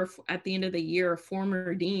remember at the end of the year, a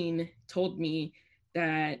former dean told me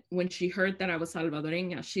that when she heard that I was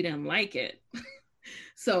Salvadoreña, she didn't like it.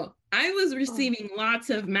 So I was receiving lots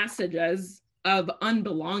of messages of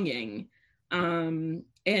unbelonging, and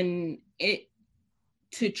it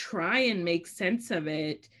to try and make sense of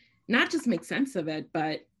it, not just make sense of it,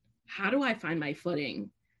 but how do I find my footing?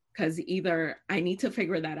 Because either I need to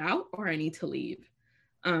figure that out or I need to leave.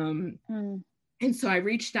 And so I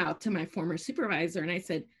reached out to my former supervisor and I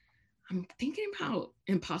said, I'm thinking about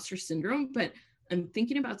imposter syndrome, but I'm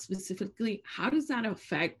thinking about specifically, how does that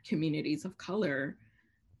affect communities of color?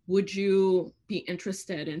 Would you be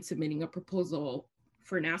interested in submitting a proposal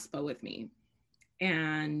for NASPA with me?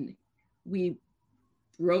 And we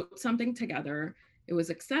wrote something together. It was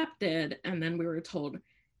accepted. And then we were told,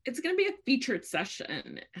 it's going to be a featured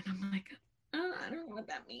session. And I'm like, oh, I don't know what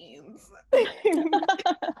that means.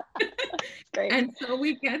 Great. And so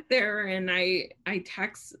we get there and I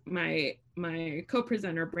text my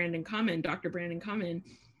co-presenter, Dr. Brandon Common.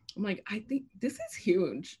 I'm like, I think this is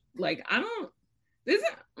huge. Like, it's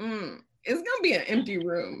going to be an empty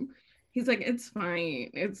room. He's like, it's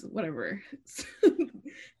fine. It's whatever. So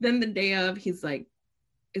then the day of, he's like,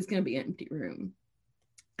 it's going to be an empty room.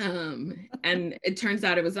 And it turns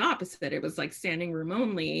out it was opposite. It was like standing room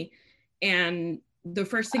only. And the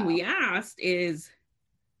first thing we asked is,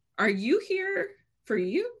 are you here for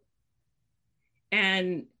you?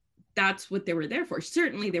 And that's what they were there for.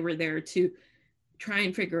 Certainly they were there to try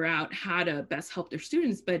and figure out how to best help their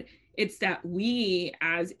students, but it's that we,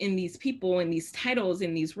 as in these people, in these titles,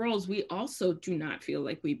 in these roles, we also do not feel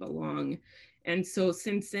like we belong. And so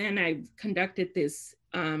since then, I've conducted this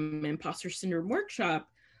imposter syndrome workshop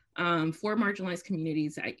for marginalized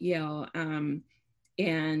communities at Yale.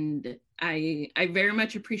 And I very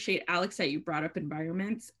much appreciate, Alex, that you brought up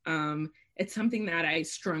environments. It's something that I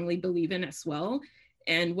strongly believe in as well.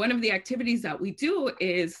 And one of the activities that we do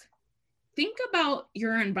is think about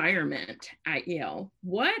your environment at Yale.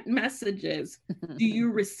 What messages do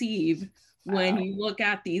you receive when you look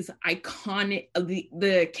at these iconic,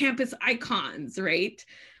 the campus icons, right?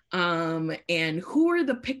 And who are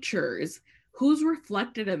the pictures? Who's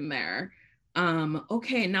reflected in there?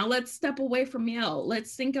 Okay, now let's step away from Yale.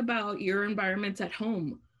 Let's think about your environments at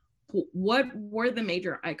home. What were the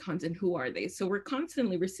major icons and who are they? So we're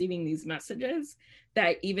constantly receiving these messages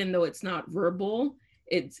that even though it's not verbal,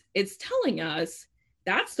 it's telling us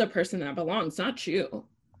that's the person that belongs, not you.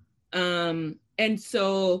 And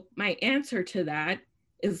so my answer to that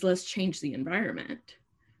is, let's change the environment,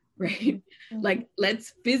 right? Like,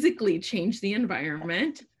 let's physically change the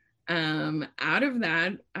environment. Out of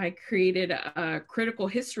that, I created a critical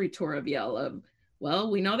history tour of Yale of, well,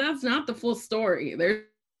 we know that's not the full story. There's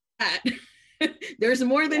that. There's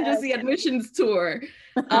more than just the admissions tour.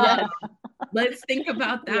 Let's think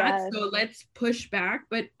about that. So let's push back,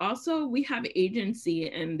 but also we have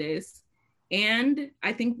agency in this. And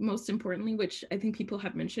I think most importantly, which I think people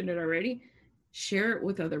have mentioned it already, share it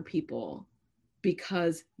with other people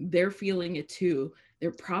because they're feeling it too.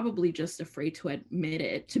 They're probably just afraid to admit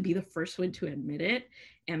it, to be the first one to admit it.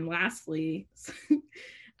 And lastly,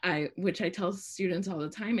 which I tell students all the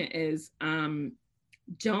time, is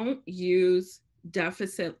don't use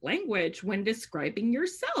deficit language when describing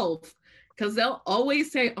yourself, because they'll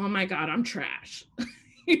always say, oh my God, I'm trash.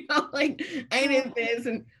 You know, like, I did this.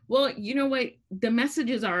 And well, you know what? The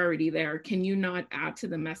messages are already there. Can you not add to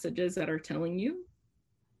the messages that are telling you?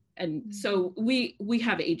 And so we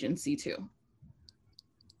have agency too.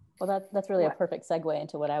 Well, that's really a perfect segue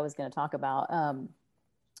into what I was going to talk about,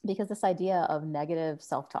 because this idea of negative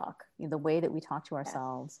self-talk, the way that we talk to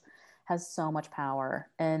ourselves, has so much power.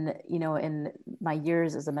 And, you know, in my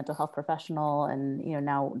years as a mental health professional and, you know,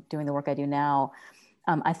 now doing the work I do now,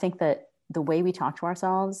 I think that the way we talk to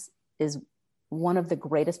ourselves is one of the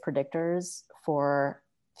greatest predictors for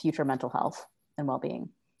future mental health and well-being.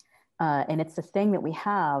 And it's the thing that we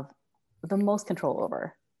have the most control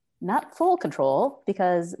over. Not full control,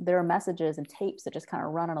 because there are messages and tapes that just kind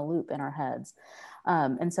of run on a loop in our heads.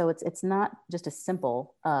 And so it's not just a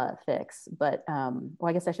simple fix, but well,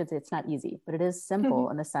 I guess I should say it's not easy, but it is simple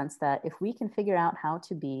in the sense that if we can figure out how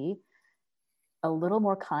to be a little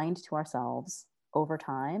more kind to ourselves over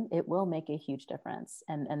time, it will make a huge difference.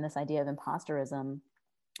 And this idea of imposterism,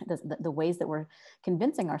 the ways that we're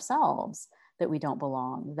convincing ourselves that we don't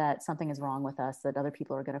belong, that something is wrong with us, that other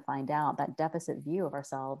people are going to find out, that deficit view of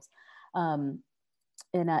ourselves. And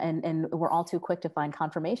we're all too quick to find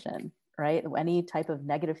confirmation, right? Any type of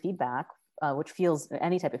negative feedback,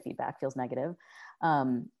 any type of feedback feels negative,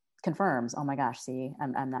 confirms, oh my gosh, see,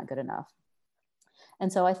 I'm not good enough.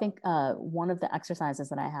 And so I think one of the exercises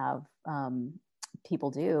that I have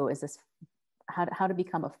people do is this, how to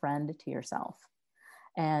become a friend to yourself.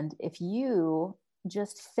 And if you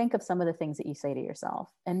just think of some of the things that you say to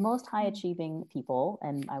yourself, and most high achieving people,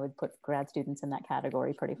 and I would put grad students in that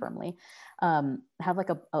category pretty firmly, have like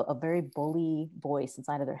a very bully voice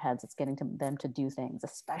inside of their heads that's getting them to do things,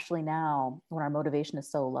 especially now when our motivation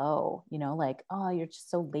is so low, like, oh, you're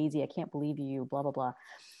just so lazy, I can't believe you, blah, blah, blah.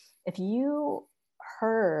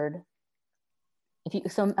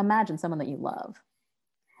 So imagine someone that you love,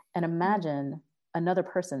 and imagine another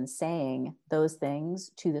person saying those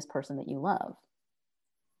things to this person that you love.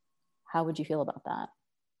 How would you feel about that?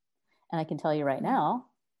 And I can tell you right now,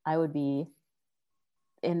 I would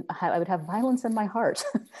have violence in my heart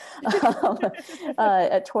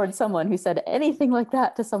towards someone who said anything like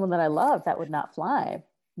that to someone that I love. That would not fly.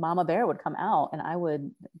 Mama Bear would come out, and I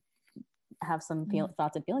would have some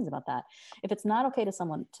thoughts and feelings about that. If it's not okay to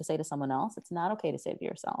say to someone else, it's not okay to say to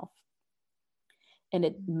yourself. And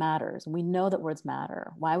it matters. We know that words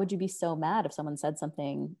matter. Why would you be so mad if someone said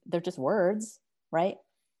something? They're just words, right?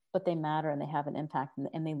 But they matter, and they have an impact,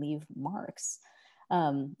 and they leave marks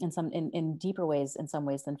in deeper ways, in some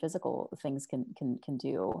ways, than physical things can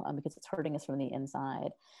do, because it's hurting us from the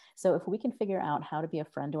inside. So if we can figure out how to be a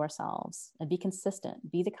friend to ourselves and be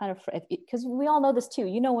consistent, be the kind of, because we all know this too,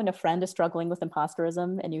 when a friend is struggling with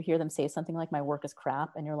imposterism and you hear them say something like, my work is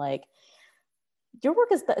crap, and you're like, your work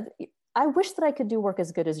is I wish that I could do work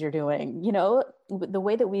as good as you're doing. The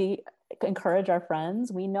way that we encourage our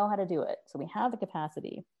friends, we know how to do it. So we have the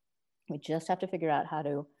capacity. We just have to figure out how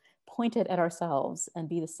to point it at ourselves and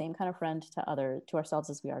be the same kind of friend to ourselves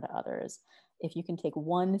as we are to others. If you can take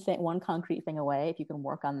one concrete thing away, if you can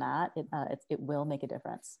work on that, it will make a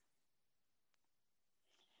difference.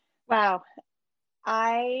 Wow.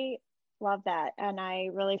 I love that. And I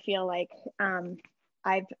really feel like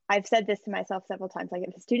I've said this to myself several times. Like,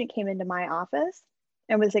 if a student came into my office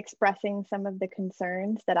and was expressing some of the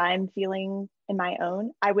concerns that I'm feeling in my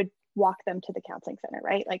own, I would walk them to the counseling center,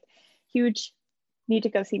 right? Like, huge need to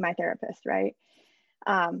go see my therapist, right?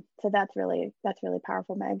 So that's really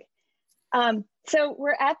powerful, Meg. So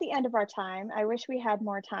we're at the end of our time. I wish we had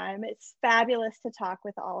more time. It's fabulous to talk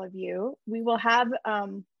with all of you. We will have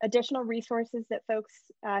additional resources that folks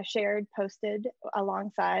posted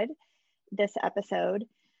alongside this episode.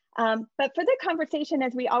 But for the conversation,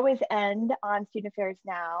 as we always end on Student Affairs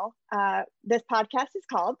Now, this podcast is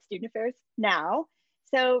called Student Affairs Now.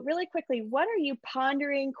 So really quickly, what are you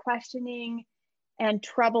pondering, questioning, and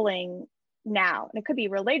troubling now? And it could be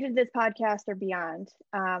related to this podcast or beyond.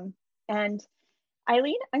 And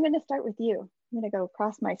Eileen, I'm going to start with you. I'm going to go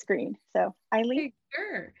across my screen. So Eileen.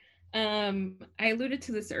 Sure. I alluded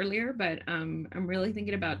to this earlier, but I'm really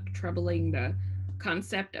thinking about troubling the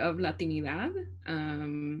concept of Latinidad,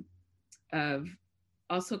 of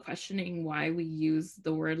also questioning why we use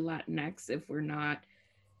the word Latinx if we're not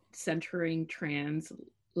centering trans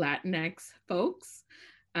Latinx folks,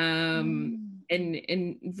 and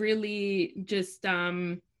really just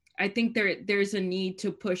I think there's a need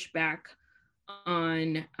to push back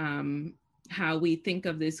on how we think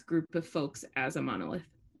of this group of folks as a monolith.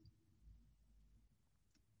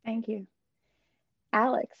 Thank you.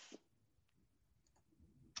 Alex.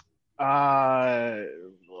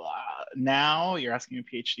 Now you're asking a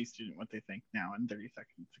PhD student what they think now in 30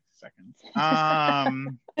 seconds, 60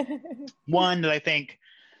 seconds. One, that I think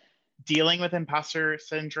dealing with imposter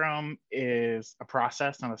syndrome is a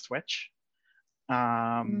process, not a switch.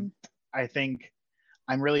 I think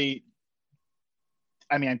I'm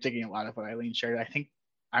taking a lot of what Eileen shared. I think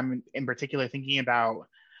I'm in particular thinking about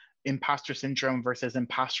imposter syndrome versus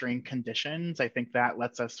imposturing conditions. I think that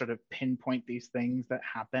lets us sort of pinpoint these things that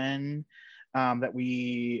happen, that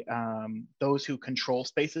we, those who control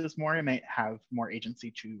spaces more might have more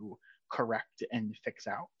agency to correct and fix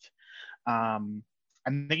out.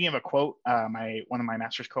 I'm thinking of a quote one of my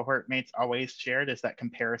master's cohort mates always shared, is that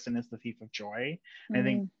comparison is the thief of joy. And I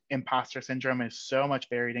think imposter syndrome is so much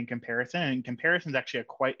buried in comparison, and comparison is actually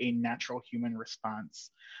quite a natural human response,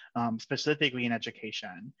 specifically in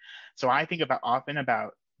education. So I think often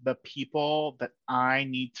about the people that I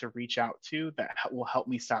need to reach out to that will help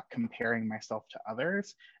me stop comparing myself to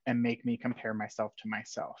others and make me compare myself to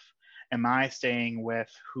myself. Am I staying with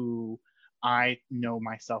who I know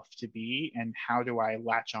myself to be, and how do I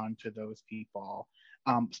latch on to those people?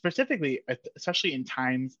 Specifically, especially in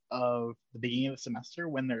times of the beginning of the semester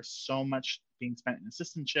when there's so much being spent in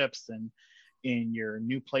assistantships and in your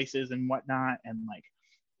new places and whatnot, and like,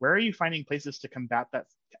 where are you finding places to combat that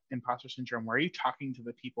imposter syndrome? Where are you talking to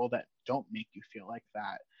the people that don't make you feel like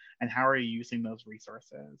that? And how are you using those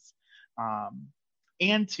resources?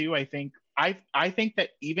 And two, I think that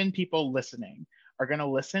even people listening are going to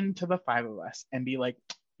listen to the five of us and be like,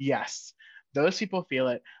 yes, those people feel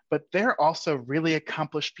it, but they're also really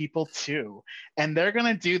accomplished people too. And they're going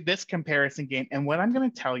to do this comparison game. And what I'm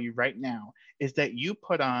going to tell you right now is that you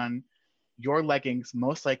put on your leggings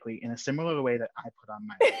most likely in a similar way that I put on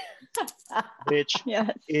my leggings, which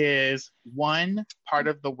is one part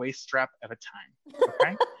of the waist strap at a time.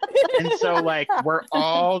 Okay. And so like, we're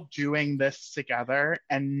all doing this together,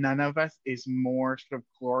 and none of us is more sort of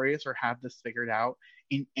glorious or have this figured out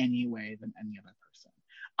in any way than any other person.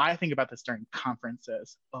 I think about this during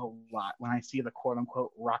conferences a lot when I see the quote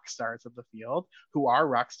unquote rock stars of the field who are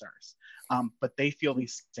rock stars, but they feel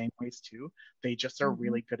these same ways too. They just are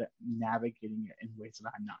really good at navigating it in ways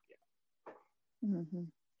that I'm not yet.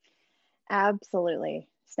 Absolutely.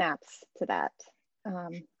 Snaps to that.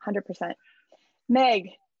 100%. Meg,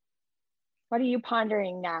 what are you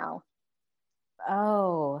pondering now?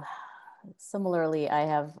 Oh, similarly, I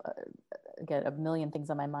have again a million things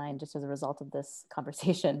on my mind just as a result of this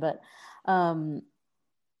conversation. But I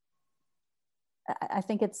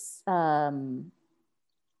think it's one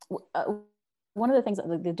of the things,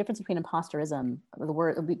 the difference between imposterism, the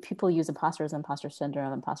word people use imposterism, imposter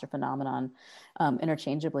syndrome, imposter phenomenon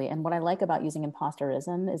interchangeably. And what I like about using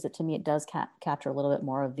imposterism is that to me it does capture a little bit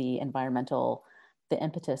more of the environmental. The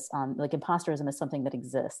impetus on like imposterism is something that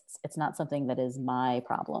exists. It's not something that is my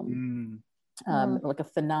problem. Like a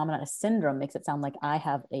phenomenon, a syndrome makes it sound like I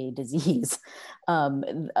have a disease.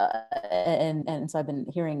 And so I've been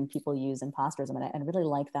hearing people use imposterism, and I really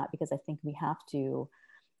like that, because I think we have to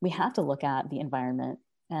look at the environment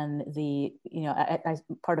and I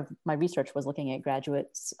part of my research was looking at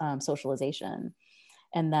graduates' socialization,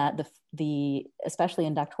 and that the especially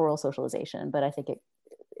in doctoral socialization, but I think it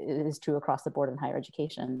is true across the board in higher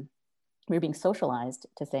education. We're being socialized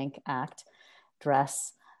to think, act,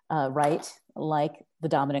 dress, write like the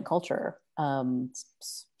dominant culture,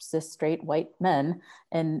 cis straight white men,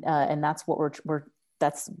 and that's what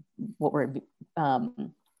we're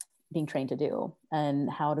being trained to do. And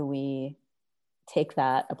how do we take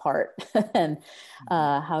that apart? And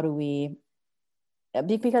how do we?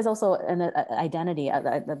 Because also an identity,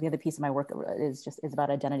 the other piece of my work is about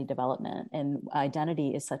identity development, and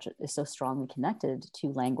identity is so strongly connected to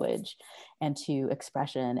language and to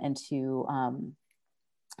expression and to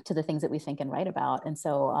the things that we think and write about. And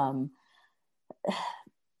so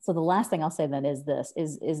so the last thing I'll say then is this,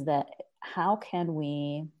 is that how can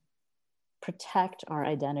we protect our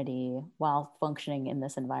identity while functioning in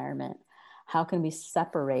this environment? How can we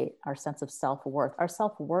separate our sense of self-worth? Our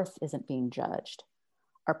self-worth isn't being judged.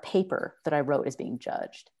 Our paper that I wrote is being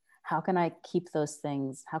judged. How can I keep those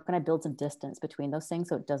things? How can I build some distance between those things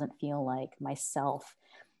so it doesn't feel like myself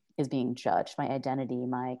is being judged, my identity,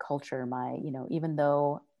 my culture, even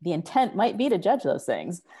though the intent might be to judge those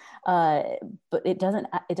things, but it doesn't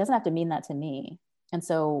have to mean that to me. And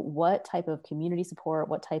so what type of community support,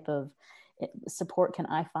 what type of support can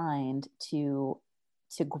I find to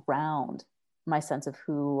ground my sense of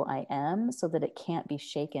who I am, so that it can't be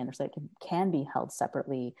shaken, or so it can be held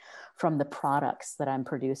separately from the products that I'm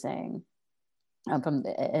producing,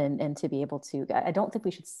 and to be able to, I don't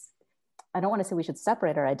want to say we should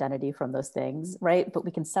separate our identity from those things, right? But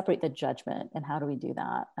we can separate the judgment. And how do we do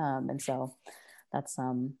that? And so that's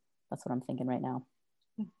what I'm thinking right now.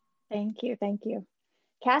 Thank you.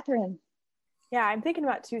 Katherine. Yeah, I'm thinking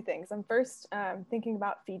about two things. I'm first thinking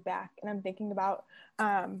about feedback, and I'm thinking about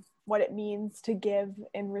what it means to give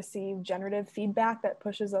and receive generative feedback that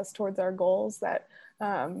pushes us towards our goals, that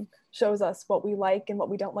shows us what we like and what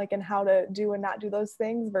we don't like and how to do and not do those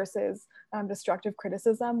things, versus destructive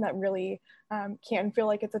criticism that really can feel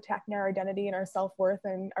like it's attacking our identity and our self-worth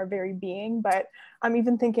and our very being. But I'm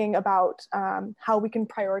even thinking about how we can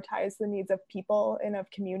prioritize the needs of people and of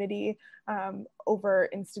community over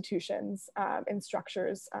institutions and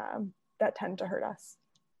structures that tend to hurt us.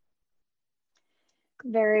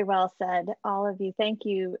 Very well said, all of you. Thank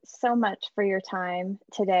you so much for your time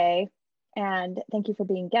today. And thank you for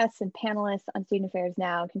being guests and panelists on Student Affairs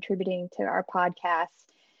Now, contributing to our podcast.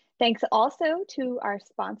 Thanks also to our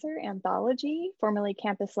sponsor, Anthology, formerly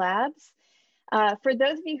Campus Labs. For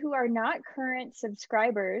those of you who are not current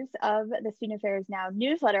subscribers of the Student Affairs Now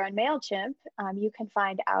newsletter on MailChimp, you can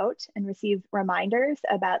find out and receive reminders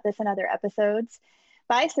about this and other episodes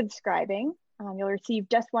by subscribing. You'll receive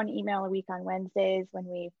just one email a week on Wednesdays when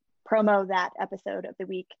we promo that episode of the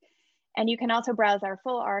week. And you can also browse our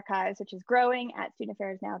full archives, which is growing at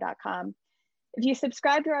studentaffairsnow.com. If you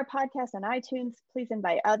subscribe to our podcast on iTunes, please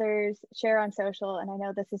invite others, share on social. And I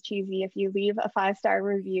know this is cheesy, if you leave a 5-star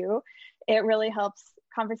review, it really helps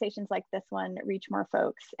conversations like this one reach more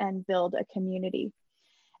folks and build a community.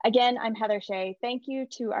 Again, I'm Heather Shea. Thank you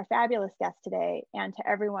to our fabulous guests today and to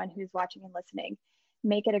everyone who's watching and listening.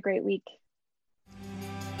 Make it a great week.